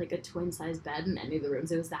fit, like, a twin-size bed in any of the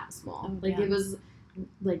rooms. It was that small. It was,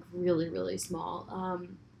 like, really, really small.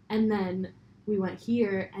 And then we went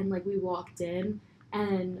here, and, like, we walked in,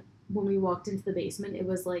 and when we walked into the basement, it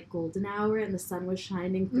was, like, golden hour, and the sun was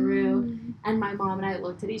shining through, and my mom and I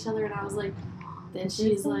looked at each other, and I was like, and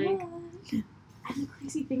she's like, and the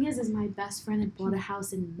crazy thing is my best friend had bought a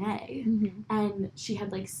house in May, and she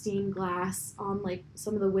had, like, stained glass on, like,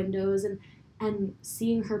 some of the windows, and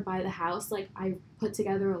seeing her buy the house, like, I put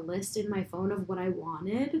together a list in my phone of what I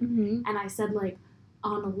wanted, and I said, like,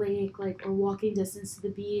 on a lake, like, or walking distance to the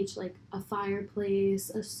beach, like, a fireplace,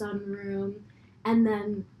 a sunroom, and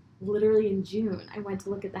then literally in June, I went to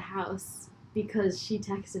look at the house because she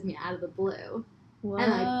texted me out of the blue. Whoa.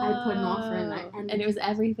 And I put an offer in, and it was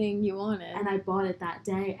everything you wanted. And I bought it that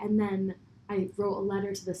day, and then I wrote a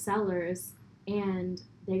letter to the sellers, and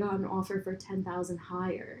they got an offer for $10,000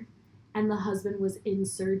 higher, and the husband was in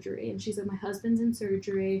surgery, and she said, my husband's in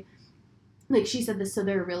surgery. Like, she said this to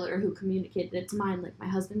their realtor who communicated it to mine, like, my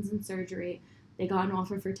husband's in surgery. They got an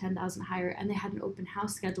offer for $10,000 higher, and they had an open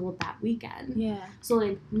house scheduled that weekend. Yeah. So,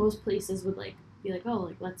 like, most places would, like, be like, oh,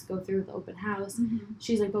 like, let's go through with the open house. Mm-hmm.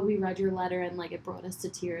 She's like, but we read your letter and, like, it brought us to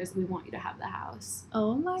tears. We want you to have the house.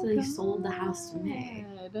 Oh my god. So they sold the house to me.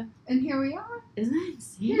 And here we are. Isn't that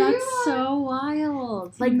insane? That's so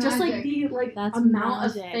wild. Like, just, like, Magic. the, like, That's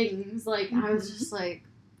amount magic. of things. Like, I was just, like,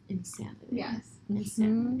 insanity. Yes.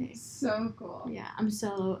 Insanity. So cool. Yeah, I'm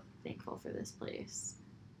so thankful for this place.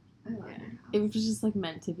 I love Yeah. it. It was just like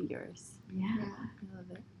meant to be yours. Yeah. Yeah. I love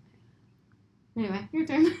it. Anyway, your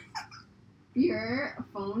turn. Your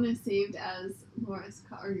phone is saved as Laura's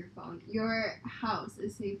or your house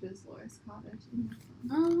is saved as Laura's cottage in your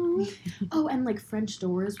phone. Oh, and like French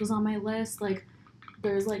doors was on my list. Like,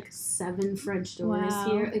 there's like 7 French doors Wow.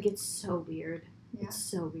 here. Like, it's so weird. Yeah. It's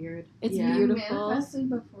so weird. It's yeah. You beautiful. manifested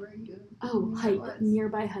before you. Oh, knew hike what it was.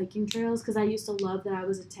 nearby hiking trails because I used to love that I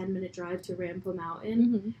was a 10-minute drive to Rampo Mountain.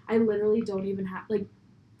 Mm-hmm. I literally don't even have like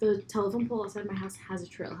the telephone pole outside my house has a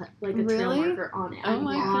trail like a trail Really? marker on it. Oh I'm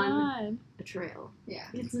my on god. a trail. Yeah.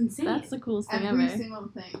 It's insane. That's the coolest thing Every ever. single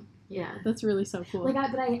thing. yeah. That's really so cool. Like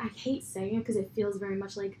I hate saying it because it feels very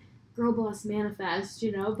much like girl boss manifest,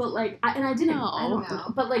 you know. But like I didn't. No. I don't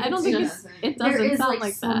know. But like I don't it's think just, it there doesn't is sound like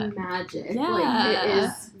like some that. magic. Like Yeah. it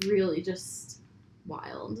is really just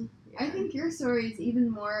wild. I think your story is even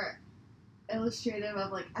more illustrative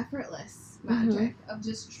of like effortless magic of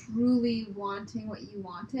just truly wanting what you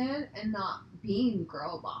wanted and not being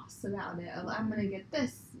girl boss about it. Of I'm gonna get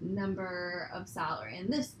this number of salary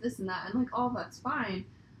and this and that and like all that's fine,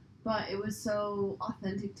 but it was so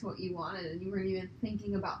authentic to what you wanted and you weren't even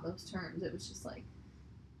thinking about those terms. It was just like,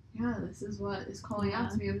 yeah, this is what is calling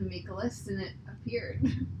out to me. I'm gonna make a list and it appeared.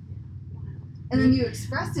 And then you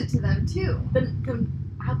expressed it to them too. The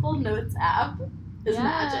Apple Notes app is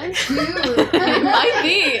magic. Dude, It might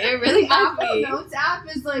be. It really the might Apple be. Notes app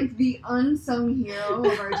is like the unsung hero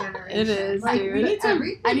of our generation. It is, like, dude. with I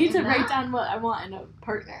everything need to in write that. down what I want in a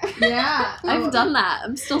partner. Yeah. I've done that.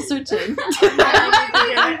 I'm still searching.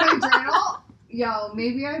 I in my journal. Yo,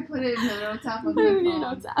 maybe I put it in the notes app of my Your phone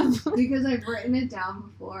Notes app. because I've written it down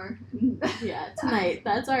before. Yeah, tonight.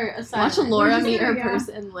 That's our assignment. Watch Laura just meet her gonna- yeah.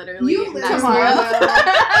 person literally You next literally month.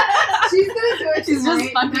 She's gonna do it. She's just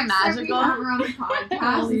tonight. fucking Next time magical. we have her on the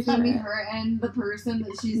podcast, Holy it's gonna be shit. her and the person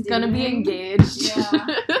that she's She's gonna be dating. engaged. Yeah.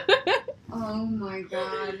 Oh my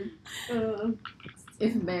god.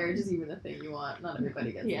 If marriage is even a thing you want, not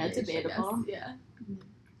everybody gets Yeah, it's engaged, I guess. debatable. Yeah.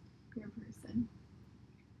 Your person.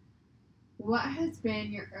 What has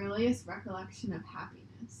been your earliest recollection of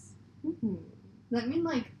happiness? Mhm. Does that mean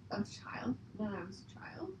like a child? When I was a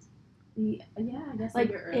child? Yeah, I guess Like,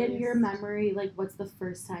 your in your earliest- memory, like, what's the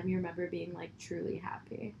first time you remember being, like, truly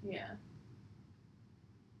happy? Yeah.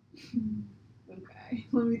 Okay,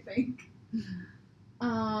 let me think.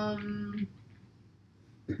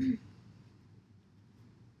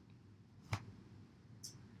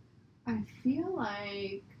 I feel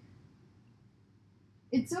like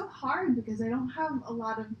it's so hard because I don't have a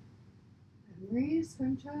lot of memories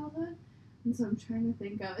from childhood, and so I'm trying to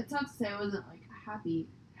think of. It's not to say I wasn't like happy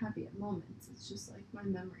at moments. It's just like my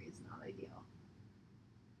memory is not ideal.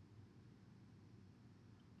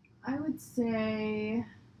 I would say.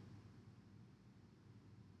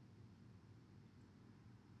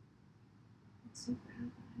 It's so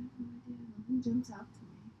bad. I have no idea. Nothing jumps out to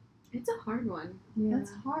me. It's a hard one. Yeah.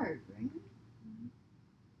 That's hard, right?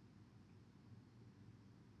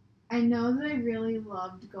 I know that I really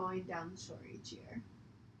loved going down the shore each year.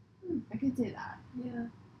 I could say that. Yeah.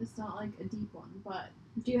 It's not like a deep one, but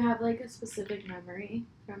Do you have, like, a specific memory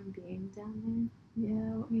from being down Yeah.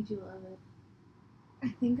 What made you love it? I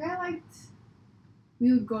think I liked.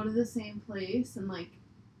 We would go to the same place and like,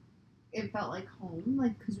 it felt like home,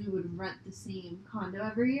 like because we would rent the same condo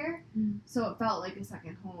every year, so it felt like a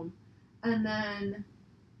second home. And then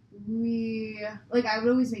I would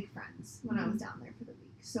always make friends when I was down there for the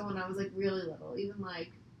week. So when I was like really little, even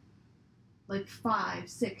like 5,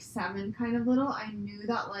 6, 7 kind of little, I knew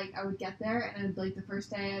that like I would get there and I'd like the first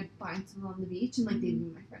day I'd find someone on the beach and like they'd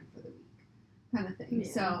be my friend for the week. Kind of thing.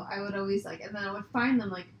 Yeah. So I would always like, and then I would find them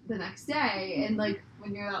like the next day, and like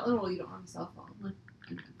when you're that little, you don't have a cell phone, like I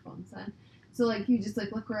didn't have phones then. So like you just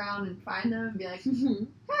like look around and find them and be like,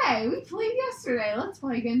 hey, we played yesterday, let's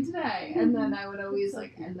play again today. And then I would always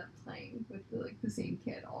like end up playing with the same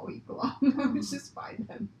kid all week long. I would just find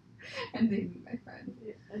them, and they'd be my friend.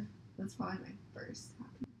 Yeah. That's probably my first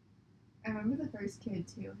happy. I remember the first kid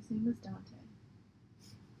too. His name was Dante.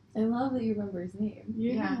 I love that you remember his name.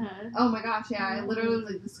 Yeah. Oh my gosh, yeah. I literally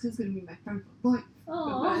was like, this kid's gonna be my friend for life.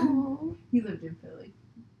 Oh. He lived in Philly.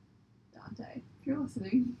 Dante, if you're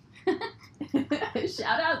listening.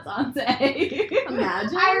 Shout out Dante.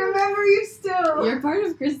 Imagine. I remember you still. You're part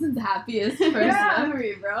of Kristen's happiest first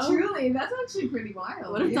memory, bro. Truly, that's actually pretty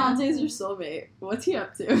wild. What if Dante's your soulmate? What's he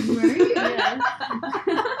up to? Right? Yeah.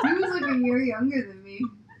 He was like a year younger than me.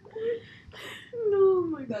 Oh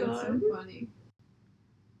my That's god. so funny.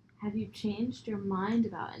 Have you changed your mind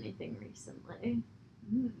about anything recently?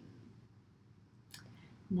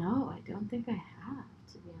 No, I don't think I have,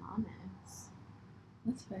 to be honest.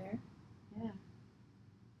 That's fair. Yeah.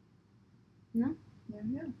 There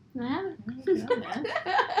we go. I haven't. There you go, man.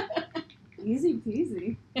 Easy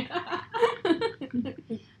peasy.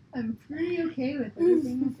 I'm pretty okay with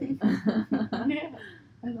everything I think. Yeah.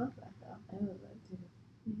 I love that though. I love that too.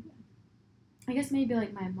 I guess maybe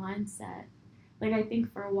like my mindset. Like I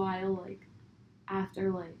think for a while, like after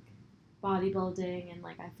like bodybuilding and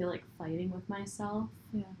like I feel like fighting with myself,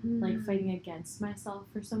 like fighting against myself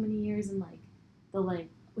for so many years, and like the like,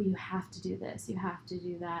 well, you have to do this, you have to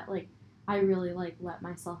do that. Like I really like let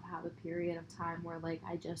myself have a period of time where like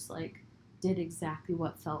I just like did exactly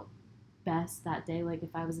what felt best that day. Like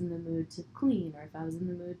if I was in the mood to clean or if I was in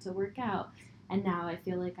the mood to work out. And now I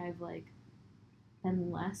feel like I've like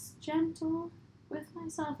been less gentle with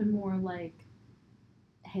myself and more like,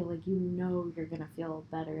 hey, like you know you're gonna feel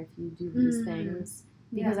better if you do these things,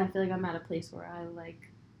 because I feel like I'm at a place where I like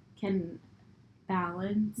can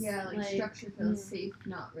balance. Yeah, like structure feels safe,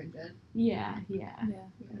 not rigid. Yeah. That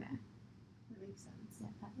makes sense. Yeah,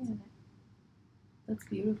 that's it. That's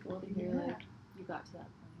beautiful to hear. Yeah. Like you got to that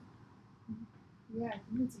point. Yeah, I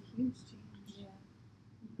think it's a huge change. Yeah.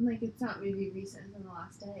 Like it's not maybe recent in the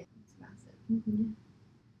last day. It's massive. Mm-hmm.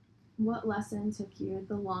 What lesson took you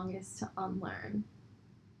the longest to unlearn?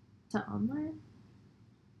 To unlearn?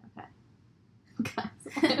 Okay. Guys,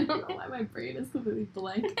 I don't know why my brain is completely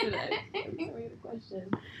blank today. I'm sorry, the question.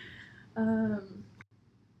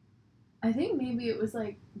 I think maybe it was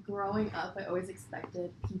like growing up, I always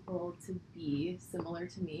expected people to be similar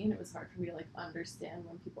to me, and it was hard for me to like understand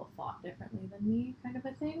when people thought differently than me, kind of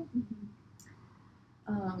a thing.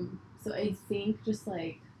 So I think just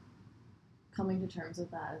like coming to terms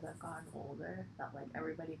with that as I've gotten older, that like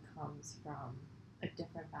everybody comes from a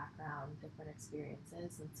different background, different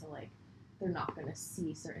experiences, and so like they're not gonna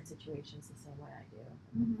see certain situations the same way I do,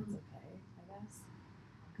 and that's okay, I guess.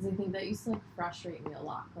 Because I think that used to like frustrate me a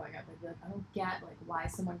lot growing up. I'd be like, I don't get like why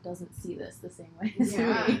someone doesn't see this the same way as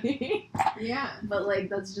me. Yeah. But like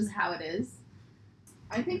that's just how it is.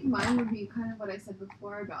 I think mine would be kind of what I said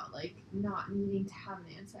before about like not needing to have an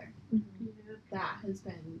answer. That has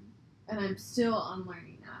been, and I'm still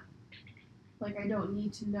unlearning that. Like I don't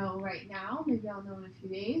need to know right now. Maybe I'll know in a few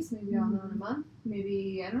days. Maybe I'll know in a month.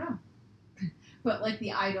 Maybe I don't know. But like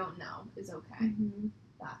the I don't know is okay.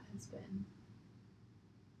 That has been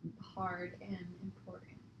hard and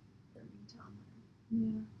important for me to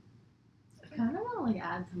unlearn. Yeah. I kind of want to like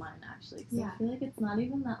add to mine actually, because I feel like it's not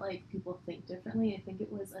even that like people think differently. I think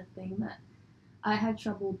it was a thing that I had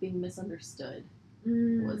trouble being misunderstood.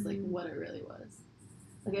 Was like what it really was.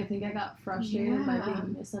 Like I think I got frustrated by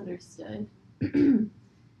being misunderstood, and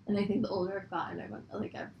I think the older I've gotten, I've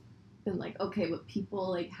been like, okay, but people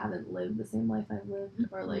like haven't lived the same life I've lived,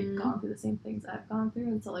 or like gone through the same things I've gone through,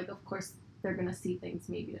 and so like of course they're gonna see things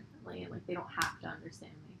maybe differently, and like they don't have to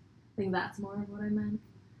understand me. I think that's more of what I meant.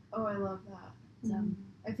 Oh, I love that. So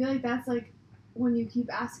I feel like that's like when you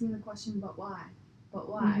keep asking the question, but why? But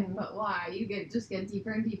why? But why? You just get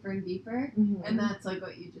deeper and deeper and deeper. And that's like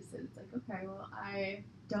what you just said. It's like, okay, well, I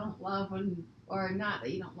don't love or not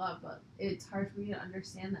that you don't love, but it's hard for me to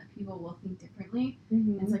understand that people will think differently.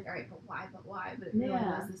 It's like, all right, but why? But it really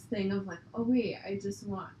was this thing of like, oh wait, I just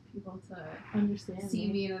want people to understand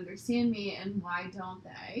see me and understand me, and why don't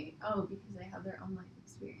they? Oh, because they have their own life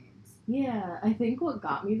experience. Yeah, I think what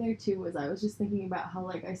got me there too was I was just thinking about how,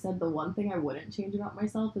 like I said, the one thing I wouldn't change about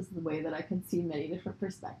myself is the way that I can see many different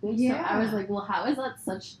perspectives. Yeah. So I was like, well, how is that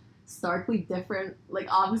such starkly different,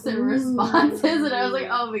 like opposite responses? And I was like,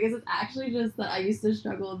 oh, because it's actually just that I used to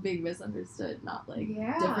struggle with being misunderstood, not like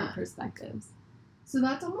different perspectives. So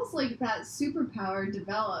that's almost like that superpower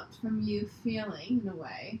developed from you feeling, in a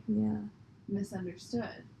way,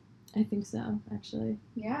 misunderstood. I think so, actually.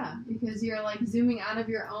 Yeah, because you're like zooming out of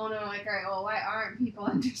your own and like, all right, well, why aren't people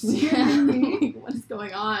understanding me? What is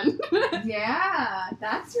going on? Yeah,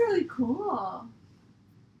 that's really cool.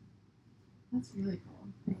 That's really cool.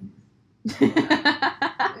 Thanks.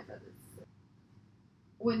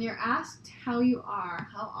 When you're asked how you are,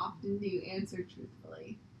 how often do you answer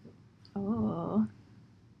truthfully? Oh.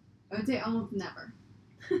 I would say almost never.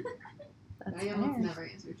 That's I almost never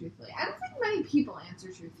answer truthfully. I don't think many people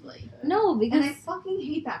answer truthfully. No, because And I fucking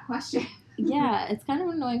hate that question. Yeah, it's kind of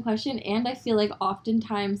an annoying question, and I feel like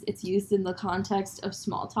oftentimes it's used in the context of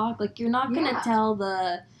small talk. Like, you're not going to tell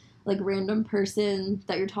the, like, random person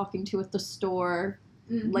that you're talking to at the store,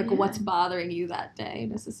 like, what's bothering you that day,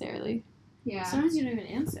 necessarily. Yeah. Sometimes you don't even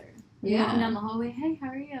answer. You're walking down the hallway, hey, how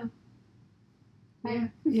are you? Yeah.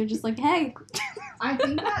 You're just like, hey. I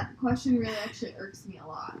think that question really actually irks me a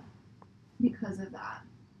lot because of that.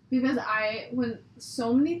 Because when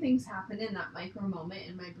so many things happen in that micro moment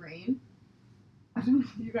in my brain, I don't know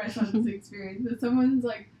if you guys have this experience, but someone's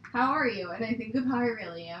like, how are you? And I think of how I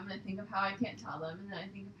really am, and I think of how I can't tell them, and then I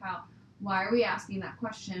think of why are we asking that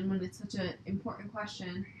question when it's such an important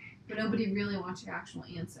question, but nobody really wants your actual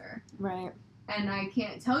answer. Right. And I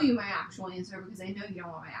can't tell you my actual answer because I know you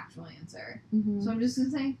don't want my actual answer. Mm-hmm. So I'm just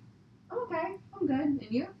going to say, oh, okay, I'm good, and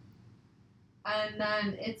you? And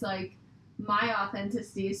then it's like, my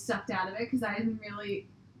authenticity is sucked out of it because I didn't really,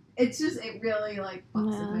 it really, like,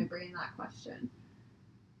 fucks with my brain, that question.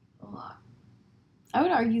 A lot. I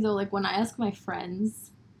would argue, though, like, when I ask my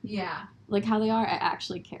friends, yeah, like, how they are, I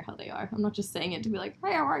actually care how they are. I'm not just saying it to be like,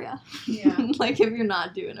 hey, how are ya? Yeah. Like, if you're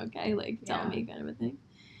not doing okay, like, tell me kind of a thing.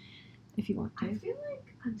 If you want to. I feel like,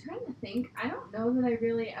 I'm trying to think, I don't know that I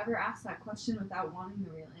really ever asked that question without wanting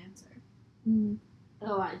the real answer. Mm.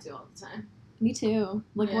 Oh, I do all the time. Me too.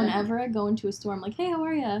 Like, whenever I go into a store, I'm like, hey, how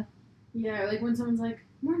are ya? Yeah, like when someone's like,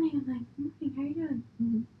 morning, I'm like, morning, how you doing?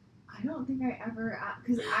 Mm-hmm. I don't think I ever,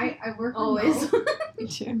 because I work always. Me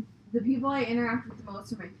too. The people I interact with the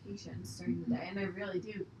most are my patients during the day, and I really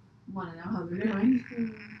do want to know how they're doing.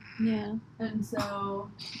 Yeah. And so,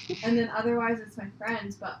 and then otherwise it's my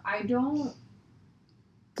friends, but I don't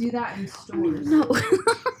do that in stores. No.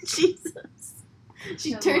 Jesus.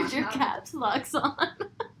 She No, turned I'm your not. caps locks on.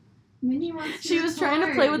 Minnie wants to She was trying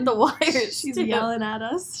to play with the wires. She's yelling at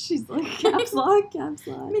us. She's like, caps lock, caps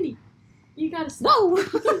lock. Minnie, you gotta stop. No!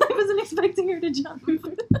 I wasn't expecting her to jump.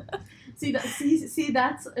 See,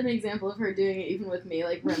 that's an example of her doing it even with me,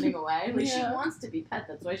 like running away. Like, she wants to be pet,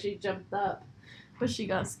 that's why she jumped up. But she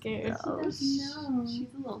got scared. She doesn't know.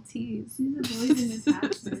 She's a little tease. She's avoiding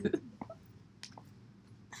attachment.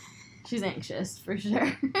 She's anxious, for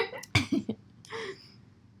sure.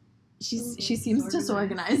 She seems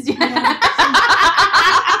disorganized. My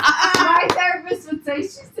therapist would say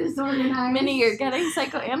she's disorganized. Minnie, you're getting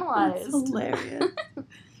psychoanalyzed. That's hilarious.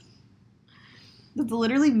 That's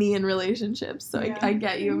literally me in relationships, so I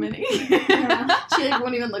get you, Minnie. Yeah. She like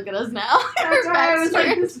won't even look at us now. That's why I was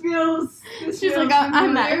like, this feels She's like,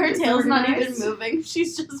 I'm at her tail's not even moving.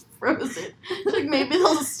 She's just frozen. She's like, maybe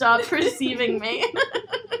they'll stop perceiving me.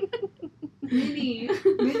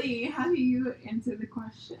 Minnie, how do you answer the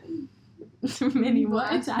question? Minnie,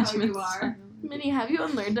 what attachments you are? Minnie, have you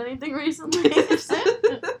unlearned anything recently?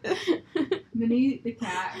 Minnie, the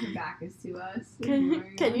cat, her back is to us.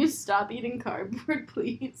 Can you stop eating cardboard,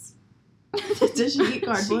 please? Does she eat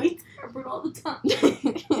cardboard? She eats cardboard all the time.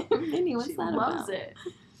 Minnie, what's she that loves about? it.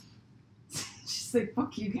 She's like,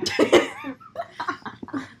 fuck you guys.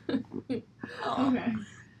 Okay.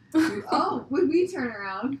 Oh, when we turn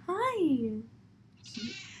around. Hi.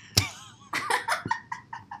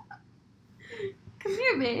 Come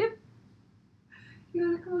here, babe. You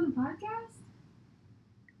want to come on the podcast?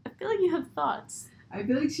 I feel like you have thoughts. I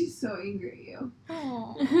feel like she's so angry at you.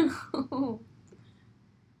 Oh.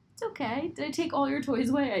 It's okay. Did I take all your toys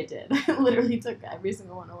away? I did. I literally took every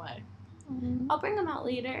single one away. I'll bring them out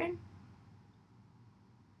later.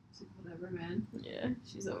 Whatever, man. Yeah,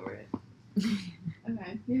 she's over it.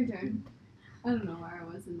 Okay, your turn. I don't know where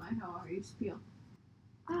I was in my how are you spiel.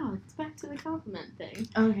 Oh, it's back to the compliment thing.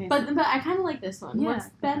 Okay. But I kind of like this one. Yeah, What's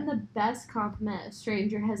been the best compliment a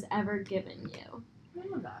stranger has ever given you? I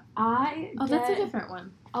love that. That's a different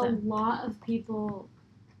one. A lot of people.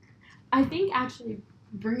 I think actually,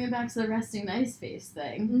 bring it back to the resting nice face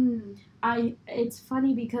thing. It's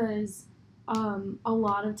funny because a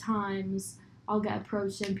lot of times I'll get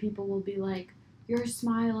approached and people will be like, your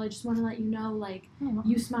smile, I just want to let you know, like,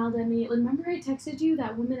 you smiled at me. Like, remember I texted you,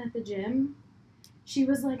 that woman at the gym? She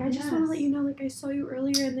was like, I just want to let you know, like, I saw you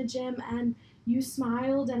earlier in the gym and you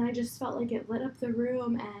smiled and I just felt like it lit up the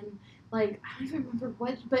room and, like, I don't even remember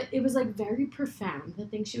what, but it was, like, very profound, the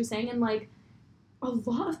thing she was saying. And, like, a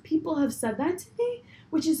lot of people have said that to me,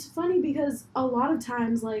 which is funny because a lot of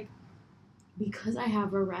times, like, because I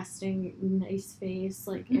have a resting nice face,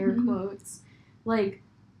 like, air quotes, like,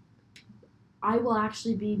 I will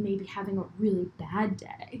actually be maybe having a really bad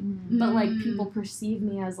day, but, like, people perceive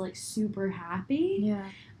me as, like, super happy. Yeah.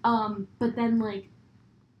 But then, like,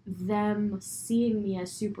 them seeing me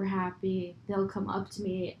as super happy, they'll come up to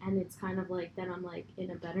me, and it's kind of like, then I'm, like,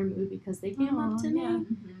 in a better mood because they came up to me.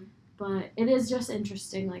 But it is just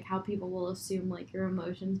interesting, like, how people will assume, like, your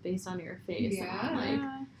emotions based on your face. Yeah. And I'm,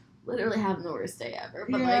 like, literally having the worst day ever.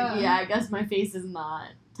 But, Yeah. like, yeah, I guess my face is not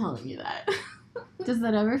telling you that. Does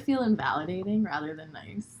that ever feel invalidating rather than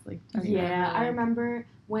nice? Like, are you Yeah, ever, I like- remember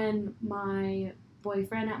when my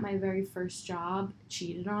boyfriend at my very first job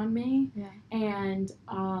cheated on me. Yeah. And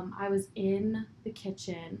I was in the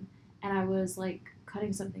kitchen, and I was, like,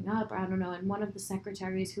 cutting something up, or I don't know, and one of the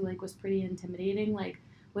secretaries who, like, was pretty intimidating, like,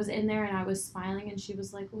 was in there, and I was smiling, and she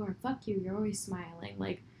was like, Laura, fuck you, you're always smiling.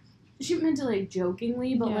 Like, she meant to, like,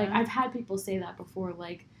 jokingly, but, like, Yeah. I've had people say that before,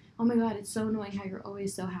 like, oh my god, it's so annoying how you're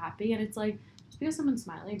always so happy, and it's like, just because someone's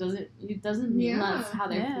smiling doesn't mean that's how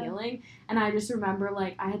they're Yeah. feeling. And I just remember,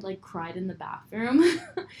 like, I had, like, cried in the bathroom,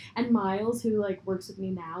 and Miles, who, like, works with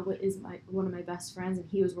me now, but is one of my best friends, and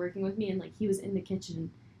he was working with me, and, like, he was in the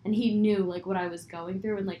kitchen, and he knew, like, what I was going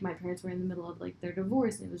through, and, like, my parents were in the middle of, like, their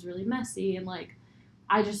divorce, and it was really messy, and, like,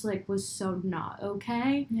 I just, like, was so not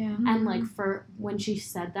okay. Yeah. And, like, for when she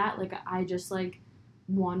said that, like, I just, like,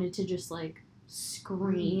 wanted to just, like,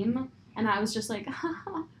 scream, and I was just like,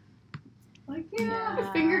 Like,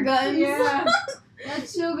 Yeah. finger guns. Yeah.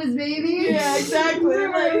 That's showbiz, baby. Yeah, exactly.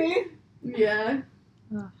 Literally. Yeah.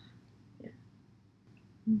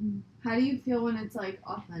 Mm-hmm. How do you feel when it's, like,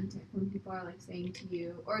 authentic, when people are, like, saying to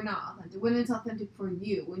you, or not authentic, when it's authentic for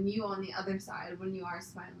you, when you on the other side, when you are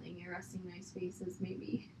smiling, you're resting nice faces,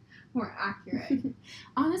 maybe more accurate.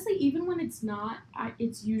 Honestly, even when it's not,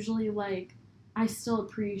 it's usually, like, I still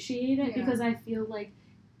appreciate it, Yeah. because I feel like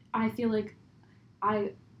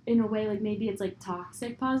I, in a way, like, maybe it's, like,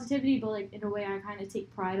 toxic positivity, but, like, in a way I kind of take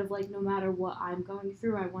pride of, like, no matter what I'm going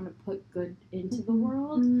through, I want to put good into the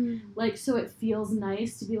world. Like, so it feels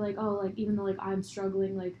nice to be like, oh, like, even though, like, I'm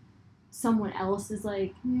struggling, like, someone else is,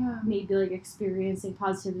 like, Yeah. maybe, like, experiencing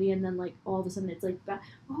positivity, and then, like, all of a sudden it's, like, oh,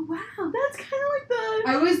 wow, that's kind of like the...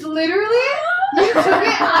 I was literally, you took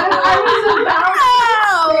it out of, I was about to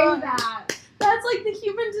say that. That's, like, the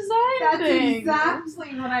human design That's thing.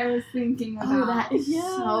 exactly what I was thinking about. Oh, that is Yeah.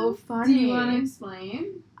 so funny. Do you want to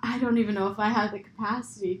explain? I don't even know if I have the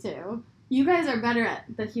capacity to. You guys are better at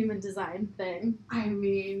the human design thing. I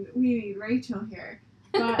mean, we need Rachel here.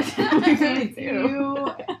 But We really if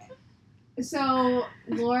do. so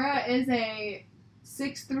Laura is a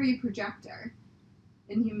 6'3" projector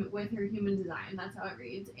with her human design. That's how it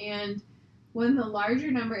reads. And when the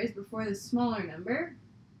larger number is before the smaller number,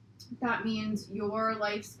 that means your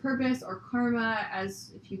life's purpose or karma,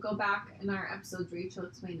 as if you go back in our episodes, Rachel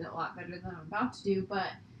explained it a lot better than I'm about to do,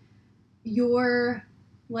 but your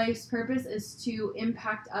life's purpose is to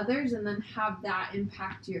impact others and then have that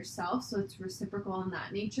impact yourself, so it's reciprocal in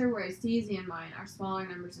that nature, whereas Daisy and mine, our smaller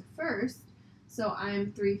numbers are first, so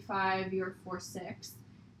I'm 3'5", you're 4'6",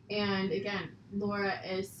 and again, Laura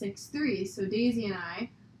is 6'3", so Daisy and I,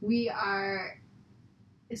 we are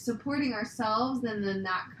supporting ourselves, and then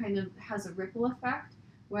that kind of has a ripple effect,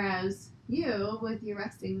 whereas you, with your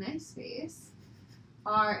resting nice face,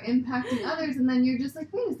 are impacting others, and then you're just like,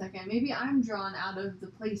 wait a second, maybe I'm drawn out of the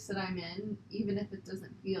place that I'm in, even if it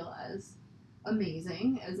doesn't feel as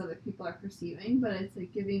amazing as other people are perceiving, but it's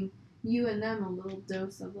like giving you and them a little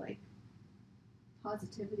dose of, like,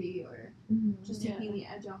 positivity, or just taking the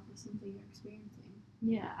edge off of something you're experiencing.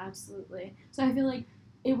 Yeah, absolutely. So I feel like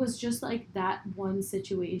it was just, like, that one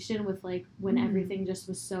situation with, like, when everything just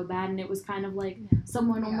was so bad, and it was kind of like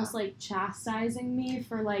someone almost, like, chastising me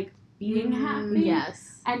for, like, being happy.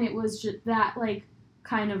 Yes. And it was just that, like,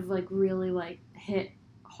 kind of, like, really, like, hit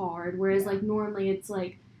hard. Whereas, like, normally it's,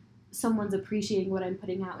 like, someone's appreciating what I'm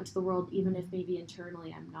putting out into the world, even if maybe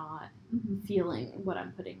internally I'm not feeling what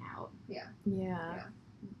I'm putting out. Yeah.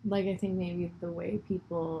 Like, I think maybe the way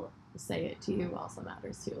people say it to you also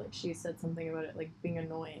matters too. Like, she said something about it, like, being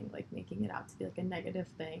annoying, like, making it out to be, like, a negative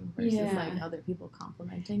thing versus, like, other people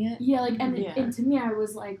complimenting it. Yeah, like, and, Yeah. and to me, I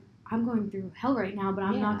was like, I'm going through hell right now, but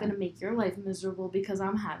I'm not Yeah. going to make your life miserable because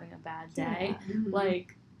I'm having a bad day. Yeah.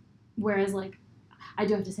 Like, whereas, like, I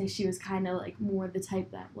do have to say she was kind of, like, more the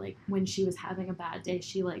type that, like, when she was having a bad day,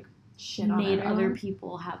 she, like, Shit on made other everyone.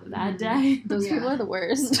 people have a bad day. Those Yeah. people are the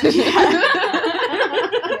worst.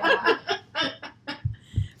 Yeah.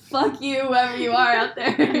 Fuck you, whoever you are out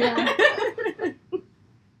there. Yeah.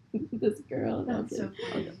 This girl. That's so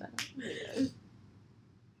funny.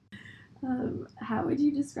 How would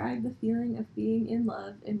you describe the feeling of being in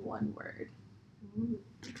love in one word?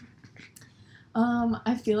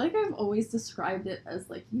 I feel like I've always described it as,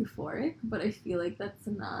 like, euphoric, but I feel like that's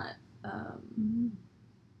not how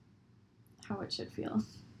it should feel.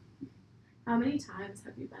 How many times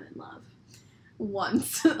have you been in love?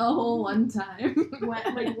 Once. A whole one time.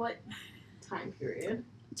 What time period?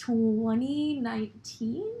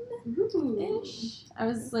 2019-ish. I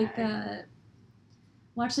was like, well,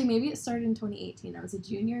 actually, maybe it started in 2018. I was a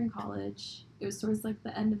junior in college. It was towards like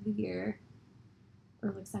the end of the year,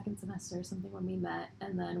 or like second semester or something when we met,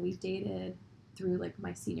 and then we dated through like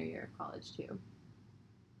my senior year of college too.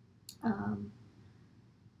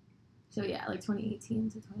 So yeah, like 2018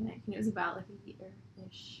 to 2019. It was about like a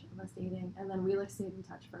year-ish of us dating, and then we like stayed in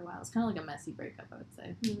touch for a while. It was kind of like a messy breakup, I would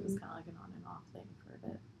say. It was kind of like an on and off thing for a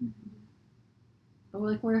bit. But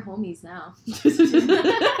we're homies now.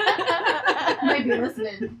 Might be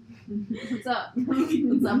listening. What's up?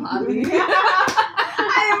 What's up, Javi?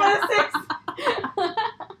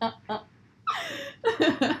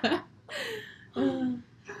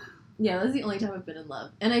 Yeah, that's the only time I've been in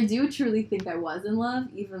love. And I do truly think I was in love,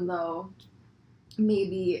 even though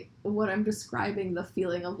maybe what I'm describing the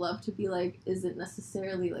feeling of love to be like isn't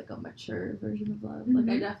necessarily like a mature version of love. Like,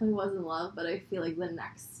 I definitely was in love, but I feel like the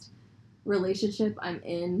next relationship I'm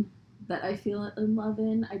in that I feel in love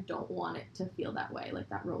in, I don't want it to feel that way, like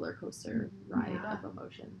that roller coaster ride of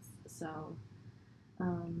emotions. So,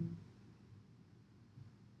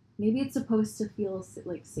 maybe it's supposed to feel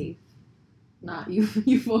like safe, not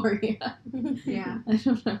euphoria. Yeah. I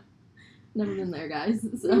don't know. Never been there, guys.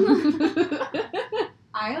 So.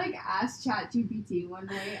 I like asked ChatGPT one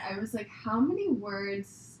day. I was like, how many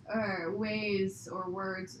words or ways or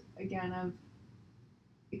words again of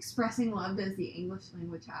expressing love does the English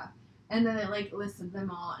language have? And then it like listed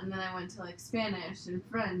them all, and then I went to like Spanish and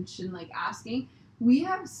French and like asking. We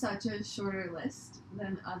have such a shorter list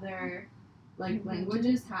than other like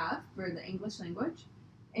languages have for the English language,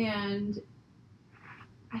 and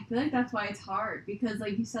I feel like that's why it's hard, because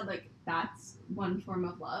like you said, like that's one form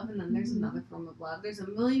of love, and then there's another form of love. There's a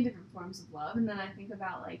million different forms of love, and then I think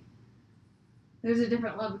about like there's a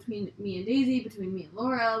different love between me and Daisy, between me and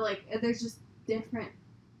Laura. Like there's just different.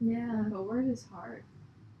 Yeah. The word is hard.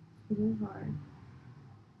 It is hard.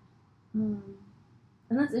 And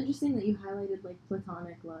that's interesting that you highlighted like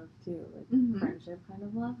platonic love too, like friendship kind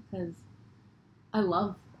of love, because I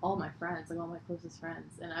love all my friends, like all my closest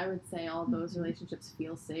friends, and I would say all those relationships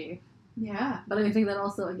feel safe. Yeah. But I think that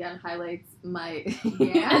also again highlights my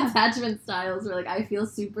attachment styles, where like I feel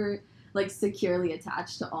super like securely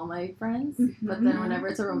attached to all my friends, but then whenever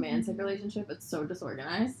it's a romantic relationship, it's so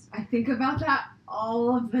disorganized. I think about that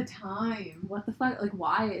all of the time. What the fuck? Like,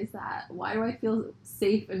 why is that? Why do I feel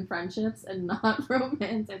safe in friendships and not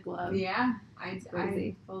romantic love? Yeah, I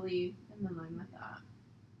fully am in line with that.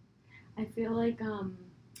 I feel like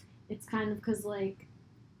it's kind of because like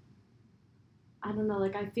I don't know,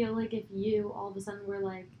 like I feel like if you all of a sudden were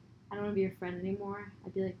like, I don't want to be your friend anymore,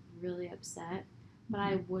 I'd be like really upset. But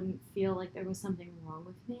I wouldn't feel like there was something wrong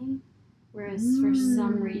with me. Whereas for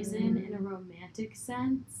some reason, in a romantic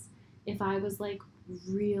sense, if I was like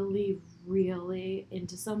really, really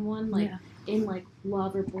into someone, like in like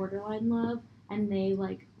love or borderline love, and they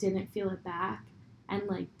like didn't feel it back and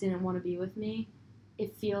like didn't want to be with me,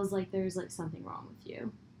 it feels like there's like something wrong with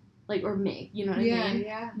you. Like, or me, you know what I mean?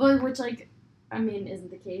 Yeah. But which like, I mean, isn't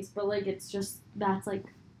the case, but like it's just, that's like,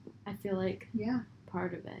 I feel like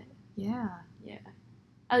part of it. Yeah. Yeah.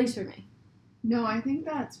 At least for me. No, I think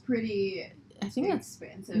that's pretty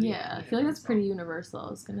expansive. Yeah, I feel like that's pretty universal, I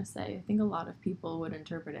was gonna say. I think a lot of people would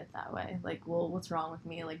interpret it that way. Like, well, what's wrong with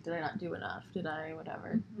me? Like, did I not do enough? Did I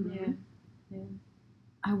whatever? Yeah.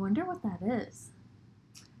 I wonder what that is.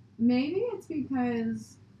 Maybe it's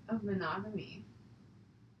because of monogamy.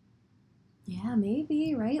 Yeah,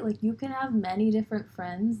 maybe, right? Like, you can have many different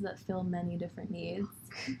friends that fill many different needs.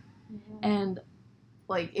 And,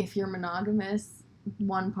 like, if you're monogamous,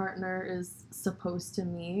 one partner is supposed to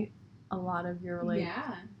meet a lot of your, like,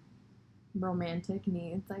 romantic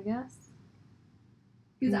needs, I guess.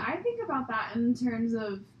 Because I think about that in terms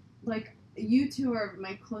of, like, you two are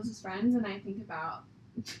my closest friends, and I think about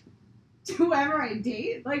whoever I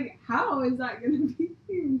date, like, how is that going to be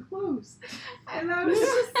even close? And I was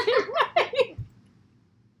just right.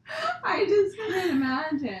 I just can't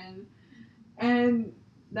imagine. And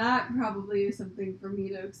that probably is something for me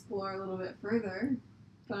to explore a little bit further.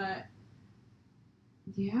 But,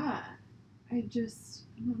 yeah, I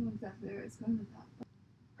don't know exactly where I was going with that.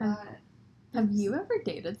 But have you ever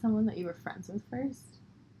dated someone that you were friends with first?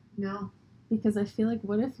 No. Because I feel like,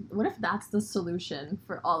 what if that's the solution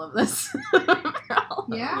for all of this?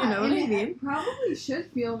 Yeah, you know what I mean? It probably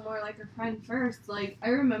should feel more like a friend first. Like, I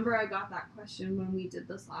remember I got that question when we did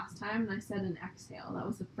this last time, and I said an exhale. That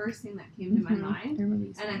was the first thing that came to my mind.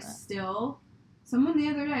 Someone the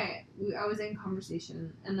other day, I was in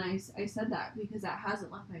conversation, and I said that because that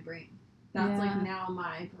hasn't left my brain. That's like now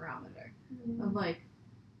my barometer of like,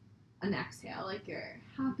 an exhale. Like, you're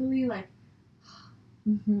happily, like,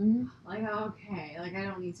 Mm-hmm. like, okay, like, I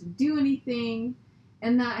don't need to do anything.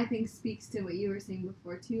 And that, I think, speaks to what you were saying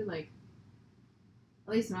before, too. Like,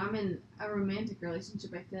 at least when I'm in a romantic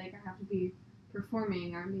relationship, I feel like I have to be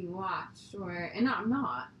performing or I'm being watched, and I'm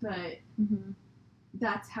not, but Mm-hmm.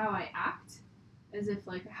 that's how I act, as if,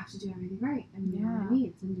 like, I have to do everything right and do Yeah. what I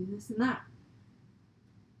need and do this and that.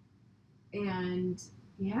 And,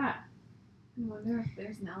 yeah, I wonder if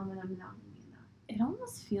there's an element of monogamy in that. It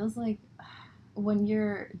almost feels like when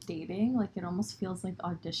you're dating, like, it almost feels like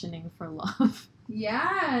auditioning for love.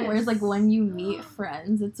 Yes! Whereas, like, when you meet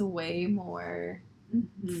friends, it's way more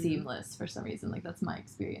Mhm. seamless for some reason. Like, that's my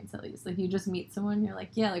experience, at least. Like, you just meet someone, you're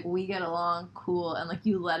like, yeah, like, we get along, cool, and, like,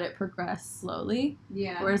 you let it progress slowly.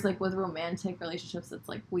 Yeah. Whereas, like, with romantic relationships, it's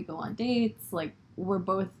like, we go on dates, like, we're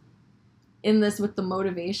both in this with the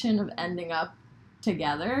motivation of ending up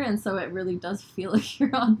together, and so it really does feel like you're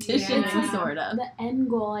auditioning, Yeah. sort of. The end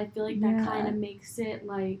goal, I feel like that Yeah. kind of makes it,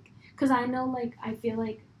 like, because I know, like, I feel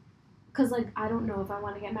like, because, like, I don't know if I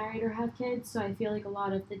want to get married or have kids, so I feel like a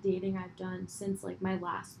lot of the dating I've done since, like, my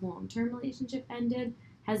last long-term relationship ended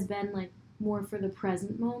has been, like, more for the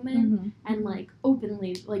present moment Mhm. and, like,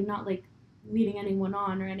 openly, like, not, like, leading anyone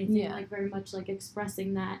on or anything, Yeah. like, very much, like,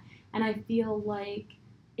 expressing that. And I feel like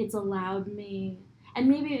it's allowed me, and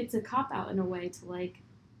maybe it's a cop-out in a way to, like,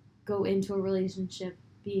 go into a relationship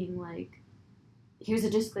being, like, here's a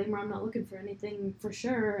disclaimer, I'm not looking for anything for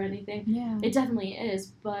sure or anything. Yeah. It definitely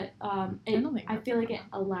is, but don't think I that's feel like a it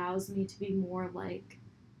allows me to be more like,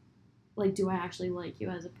 do I actually like you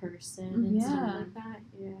as a person and Yeah. stuff like that?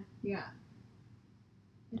 Yeah. Yeah.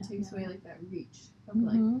 It takes away, Definitely. like, that reach of,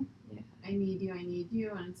 like, Mhm. I need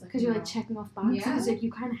you, and it's like, Because you're, no. like, checking off boxes. Yeah. Like,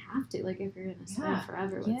 you kind of have to, like, if you're going to spend Yeah.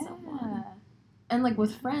 forever with someone. Yeah. And, like,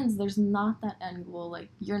 with friends, there's not that end goal. Like,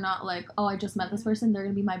 you're not like, oh, I just met this person, they're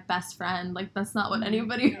gonna be my best friend. Like, that's not what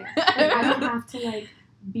anybody... Like, I don't have to, like,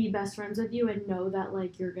 be best friends with you and know that,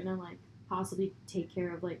 like, you're going to, like, possibly take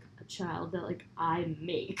care of, like, a child that, like, I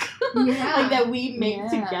make. Yeah. Like, that we make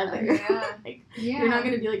Yeah. together. Yeah. Like, Yeah. you're not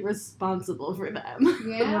going to be, like, responsible for them.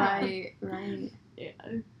 Yeah. Right. Yeah.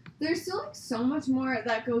 There's still, like, so much more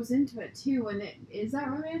that goes into it, too, when it is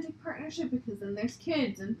that romantic partnership, because then there's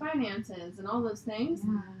kids and finances and all those things.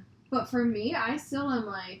 Yeah. But for me, I still am,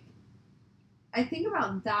 like, I think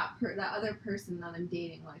about that other person that I'm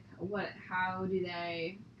dating, like, how do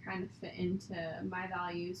they kind of fit into my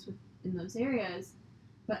values in those areas,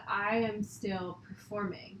 but I am still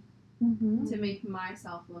performing Mm-hmm. to make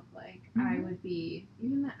myself look like I would be,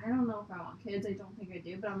 I don't know if I want kids, I don't think I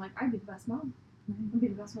do, but I'm like, I'd be the best mom. I'd be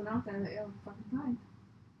the best one out there that you'll fucking find.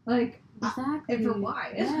 Like, Exactly. and for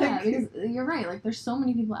why? Yeah, Like, because you're right. Like, there's so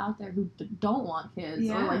many people out there who don't want kids,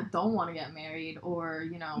 Yeah. or, like, don't want to get married, or,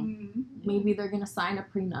 you know, mm, maybe they're going to sign a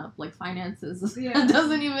prenup, like, finances. Yeah. It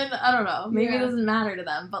doesn't even, I don't know, maybe Yeah. it doesn't matter to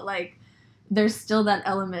them, but, like, there's still that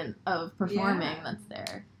element of performing Yeah. that's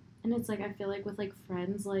there. And it's, like, I feel like with, like,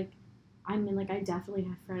 friends, like, I mean, like, I definitely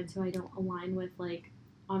have friends who I don't align with, like,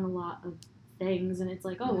 on a lot of things. And it's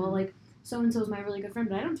like, oh, well, like, so-and-so's my really good friend,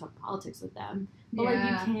 but I don't talk politics with them. But, like,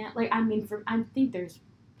 you can't, like, I mean, I think there's,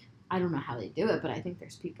 I don't know how they do it, but I think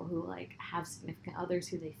there's people who, like, have significant others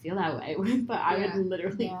who they feel that way with, but I Yeah. would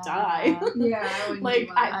literally Yeah. die. Yeah, I wouldn't Like,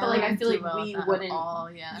 do I wouldn't feel do like well we with that at wouldn't,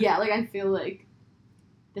 all, yeah. yeah, like, I feel like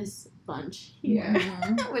this bunch here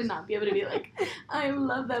Mhm. would not be able to be like, I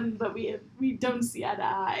love them, but we don't see eye to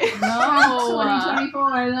eye. No. 2024,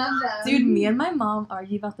 I love that. Dude, me and my mom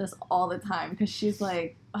argue about this all the time because she's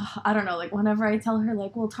like, I don't know, like whenever I tell her,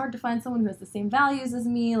 like, well, it's hard to find someone who has the same values as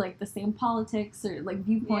me, like the same politics or like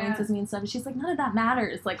viewpoints Yeah. as me and stuff, and she's like, none of that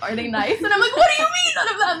matters. Like, are they nice? And I'm like, what do you mean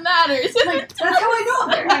none of that matters? Like, That's how I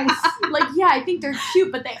know they're nice. like, yeah, I think they're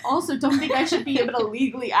cute, but they also don't think I should be able to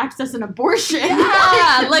legally access an abortion.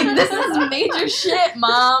 Yeah, like this is major shit,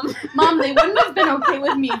 Mom. Mom, they wouldn't have been okay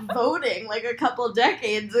with me voting like a couple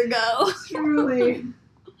decades ago. Truly.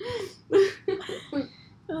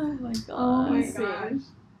 Oh my god. Oh my Insane. gosh.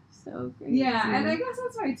 So crazy. Yeah, and I guess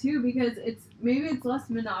that's why too, because it's less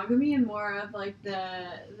monogamy and more of like the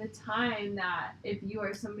time that if you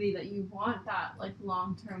are somebody that you want that like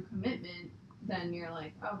long-term commitment, then you're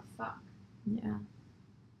like, oh fuck, Yeah.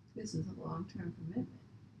 this is a long-term commitment.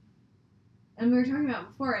 And we were talking about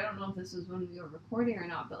before, I don't know if this was when we were recording or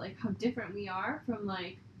not, but like how different we are from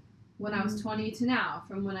like when I was 20 to now,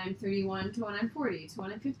 from when I'm 31 to when I'm 40 to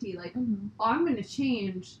when I'm 50, like I'm going to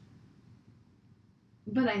change.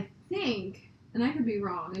 But I think, and I could be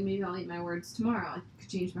wrong, and maybe I'll eat my words tomorrow, I could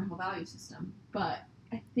change my whole value system, but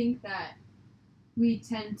I think that we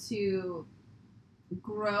tend to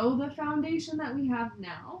grow the foundation that we have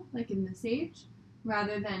now, like in this age,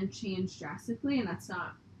 rather than change drastically, and that's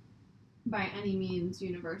not by any means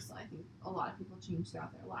universal. I think a lot of people change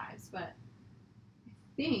throughout their lives, but I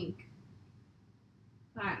think,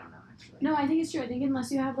 I don't know, actually. No, I think it's true. I think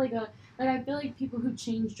unless you have like I feel like people who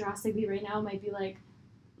change drastically right now might be like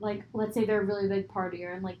let's say they're a really big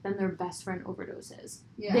partier and like then their best friend overdoses.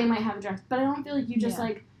 Yeah. They might have a drastic, but I don't feel like you just Yeah.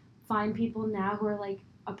 like find people now who are like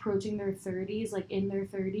approaching their 30s, like in their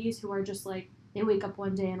 30s, who are just like they wake up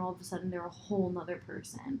one day and all of a sudden they're a whole nother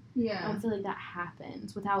person. I Yeah. don't feel like that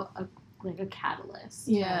happens without a catalyst.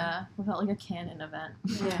 Yeah, without like a canon event.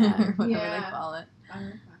 Yeah. or whatever Yeah. they call it. I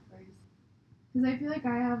like that phrase. Because I feel like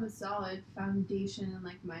I have a solid foundation in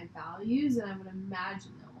like my values, and I would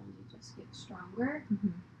imagine they'll only just get stronger. I don't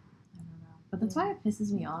know. But that's why it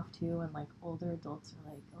pisses me off too when like older adults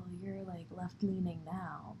are like, oh, you're like left leaning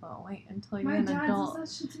now, but wait until you're My an dad adult.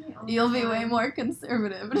 does that shit to me all the You'll be time. way more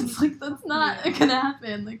conservative. And it's like, that's not gonna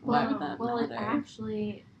happen. Like, why would that Well, it matter?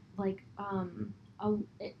 actually, like, oh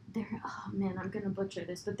man, I'm gonna butcher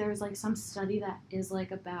this, but there's like some study that is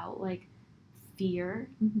like about like fear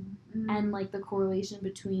Mhm. and like the correlation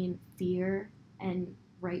between fear and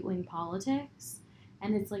right wing politics.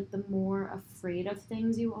 And it's like the more afraid of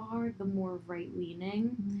things you are, the more right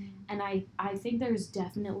leaning. And I think there's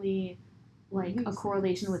definitely like a Makes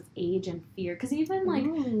correlation sense. with age and fear. Because even like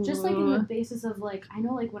just like in the basis of like I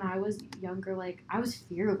know like when I was younger, like I was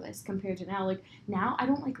fearless compared to now. Like now I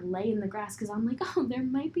don't like lay in the grass because I'm like, oh, there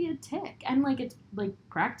might be a tick, and like it's like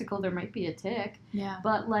practical, there might be a tick, Yeah.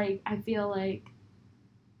 but like I feel like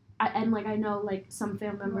I know like some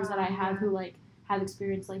family members that I have who like have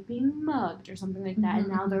experienced like being mugged or something like that, and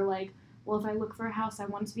now they're like, well, if I look for a house, I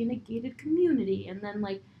want it to be in a gated community, and then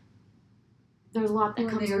like there's a lot that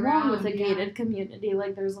When comes they're along with around, a yeah. gated community.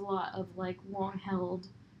 Like there's a lot of like long held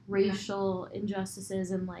racial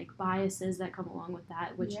injustices and like biases that come along with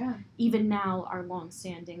that, which Yeah. even now are long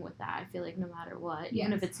standing with that. I feel like no matter what,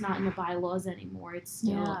 even if Yes. it's not in the bylaws anymore, it's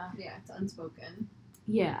still Yeah, it's unspoken.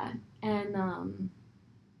 yeah. And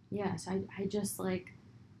so I just like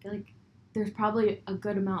feel like there's probably a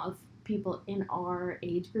good amount of people in our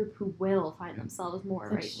age group who will find themselves more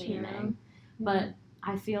That's right leaning. true. But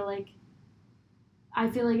I feel like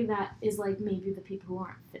that is like maybe the people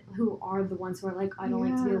who are the ones who are like, I don't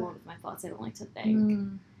like to be Yeah. alone with my thoughts, I don't like to think,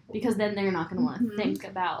 because then they're not going to want to Mhm. think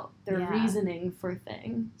about their Yeah. reasoning for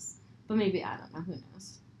things. But maybe, I don't know, who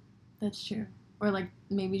knows. That's true. Or like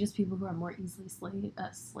maybe just people who are more easily swayed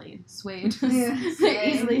Yeah.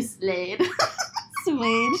 Easily slayed.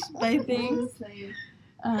 swayed by things. Slave.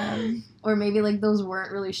 Or maybe like those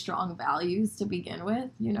weren't really strong values to begin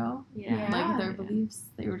with, you know? Yeah. Like their Yeah. beliefs,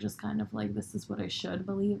 they were just kind of like, this is what I should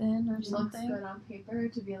believe in or Looks something. good on paper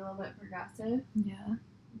to be a little bit progressive. Yeah.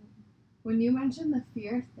 When you mentioned the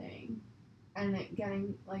fear thing and it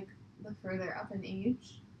getting like the further up in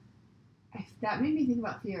age, that made me think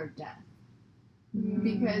about fear of death.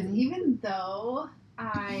 Because even though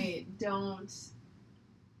I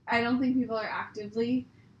don't think people are actively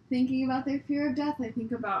thinking about their fear of death,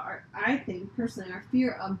 I think personally our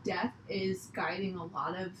fear of death is guiding a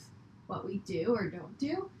lot of what we do or don't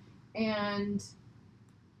do. And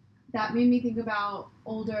that made me think about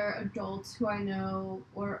older adults who I know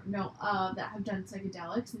or know of that have done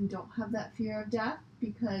psychedelics and don't have that fear of death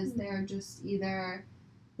because they're just either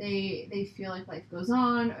they feel like life goes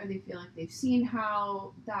on or they feel like they've seen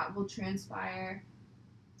how that will transpire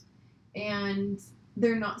and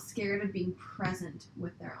they're not scared of being present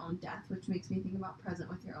with their own death, which makes me think about present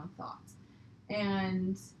with your own thoughts.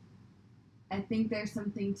 And I think there's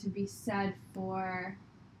something to be said for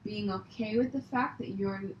being okay with the fact that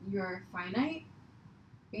you're finite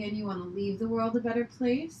and you want to leave the world a better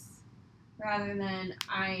place rather than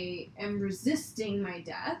I am resisting my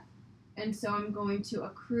death and so I'm going to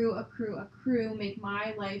accrue, make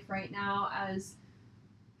my life right now as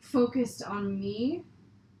focused on me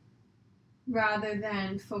rather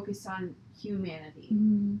than focused on humanity.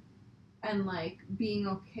 And like being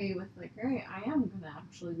okay with like, all right, I am gonna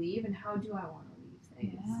actually leave and how do I want to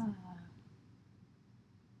leave things? Yeah.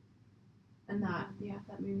 And that made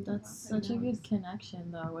me think That's about such a good psychedelics.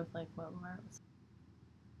 connection though with like what Laura was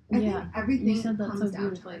I think everything you said that comes so down to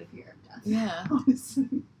beautifully. our fear of death. Yeah.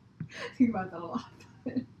 Honestly. I think about that a lot.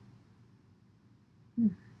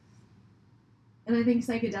 And I think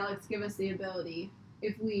psychedelics give us the ability,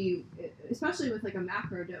 if we, especially with like a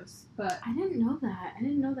macro dose, but I didn't know that. I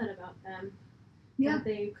didn't know that about them. yeah, That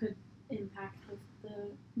they could impact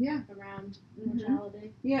the yeah. around Mhm.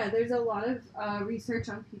 mortality. Yeah, there's a lot of research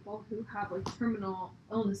on people who have like terminal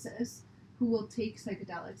illnesses who will take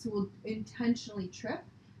psychedelics, who will intentionally trip,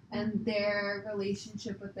 and their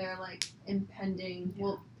relationship with their like impending,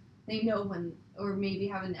 they know when or maybe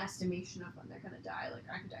have an estimation of when they're gonna die. Like,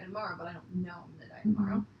 I could die tomorrow, but I don't know I'm gonna die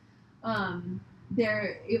tomorrow.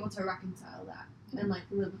 They're able to reconcile that and like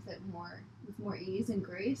live with it with more ease and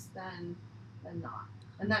grace than not.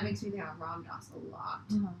 And that makes me think of Ram Dass a lot.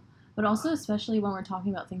 But also, especially when we're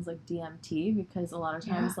talking about things like DMT, because a lot of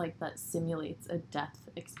times, like, that simulates a death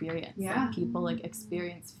experience. Yeah. Like, people, like,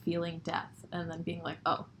 experience feeling death and then being like,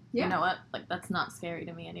 oh, you know what? Like, that's not scary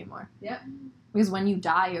to me anymore. Yep. Because when you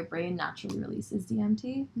die, your brain naturally releases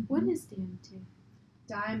DMT. What is DMT?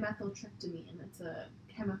 Dimethyltryptamine. It's a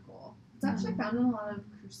chemical. It's actually found in a lot of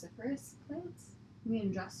cruciferous plants. We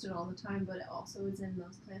ingest it all the time, but it also is in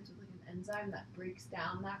those plants with like an enzyme that breaks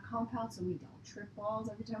down that compound so we don't trip balls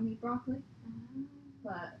every time we eat broccoli.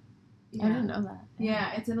 But I didn't know that.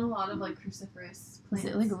 Yeah, it's in a lot of like cruciferous plants. Is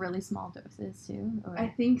it like really small doses too? Or? I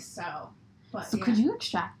think so. But so could you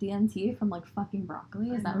extract DMT from like fucking broccoli?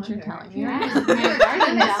 Is that what you're telling me? Let's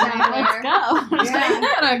Let's go. Yeah.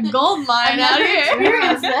 Got a gold mine out here.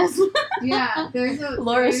 Experience this. Yeah, there's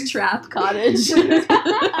Laura's trap cottage.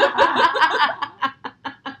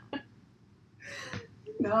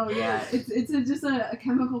 No, yeah, it's just a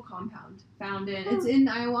chemical compound found it's in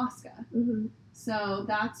ayahuasca. So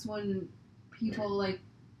that's when people like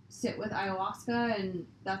sit with ayahuasca and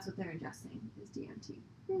that's what they're ingesting is DMT.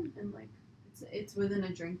 And like it's within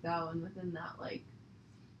a drink though, and within that like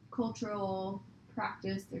cultural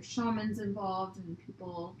practice, there's shamans involved and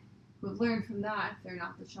people who have learned from that, if they're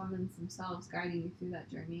not the shamans themselves, guiding you through that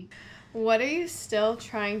journey. What are you still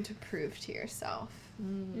trying to prove to yourself?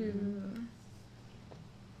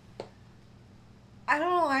 I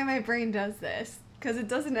don't know why my brain does this, because it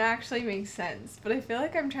doesn't actually make sense, but I feel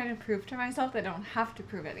like I'm trying to prove to myself that I don't have to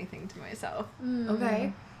prove anything to myself.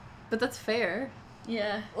 Okay. But that's fair.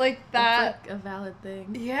 Yeah. Like that. That's like a valid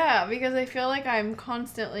thing. Yeah, because I feel like I'm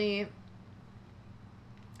constantly,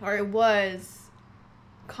 or I was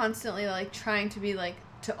constantly like trying to be like,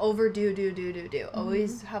 to overdo, do.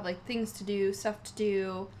 Always have like things to do, stuff to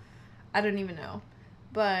do. I don't even know.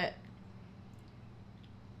 But.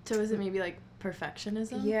 So is it maybe like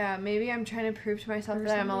perfectionism? Yeah, maybe I'm trying to prove to myself Or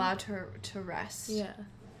that I'm something? allowed to rest. Yeah.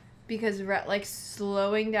 Because like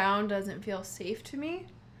slowing down doesn't feel safe to me.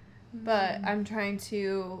 But I'm trying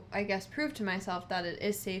to, I guess, prove to myself that it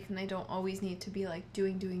is safe and I don't always need to be like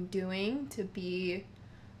doing to be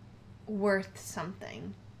worth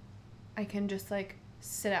something. I can just like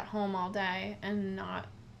sit at home all day and not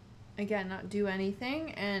do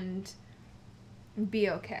anything and be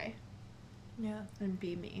okay. Yeah. And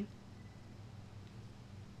be me.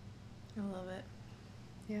 I love it.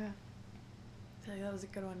 Yeah. I feel like that was a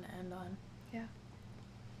good one to end on. Yeah.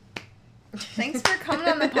 Thanks for coming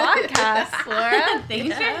on the podcast, Laura.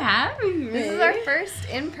 Thanks for having me. This is our first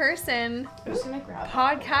in-person I'm just gonna grab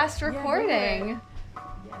podcast recording.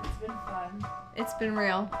 Yeah, it's been fun. It's been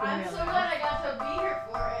real. I'm so glad I got to be here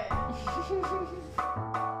for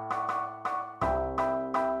it.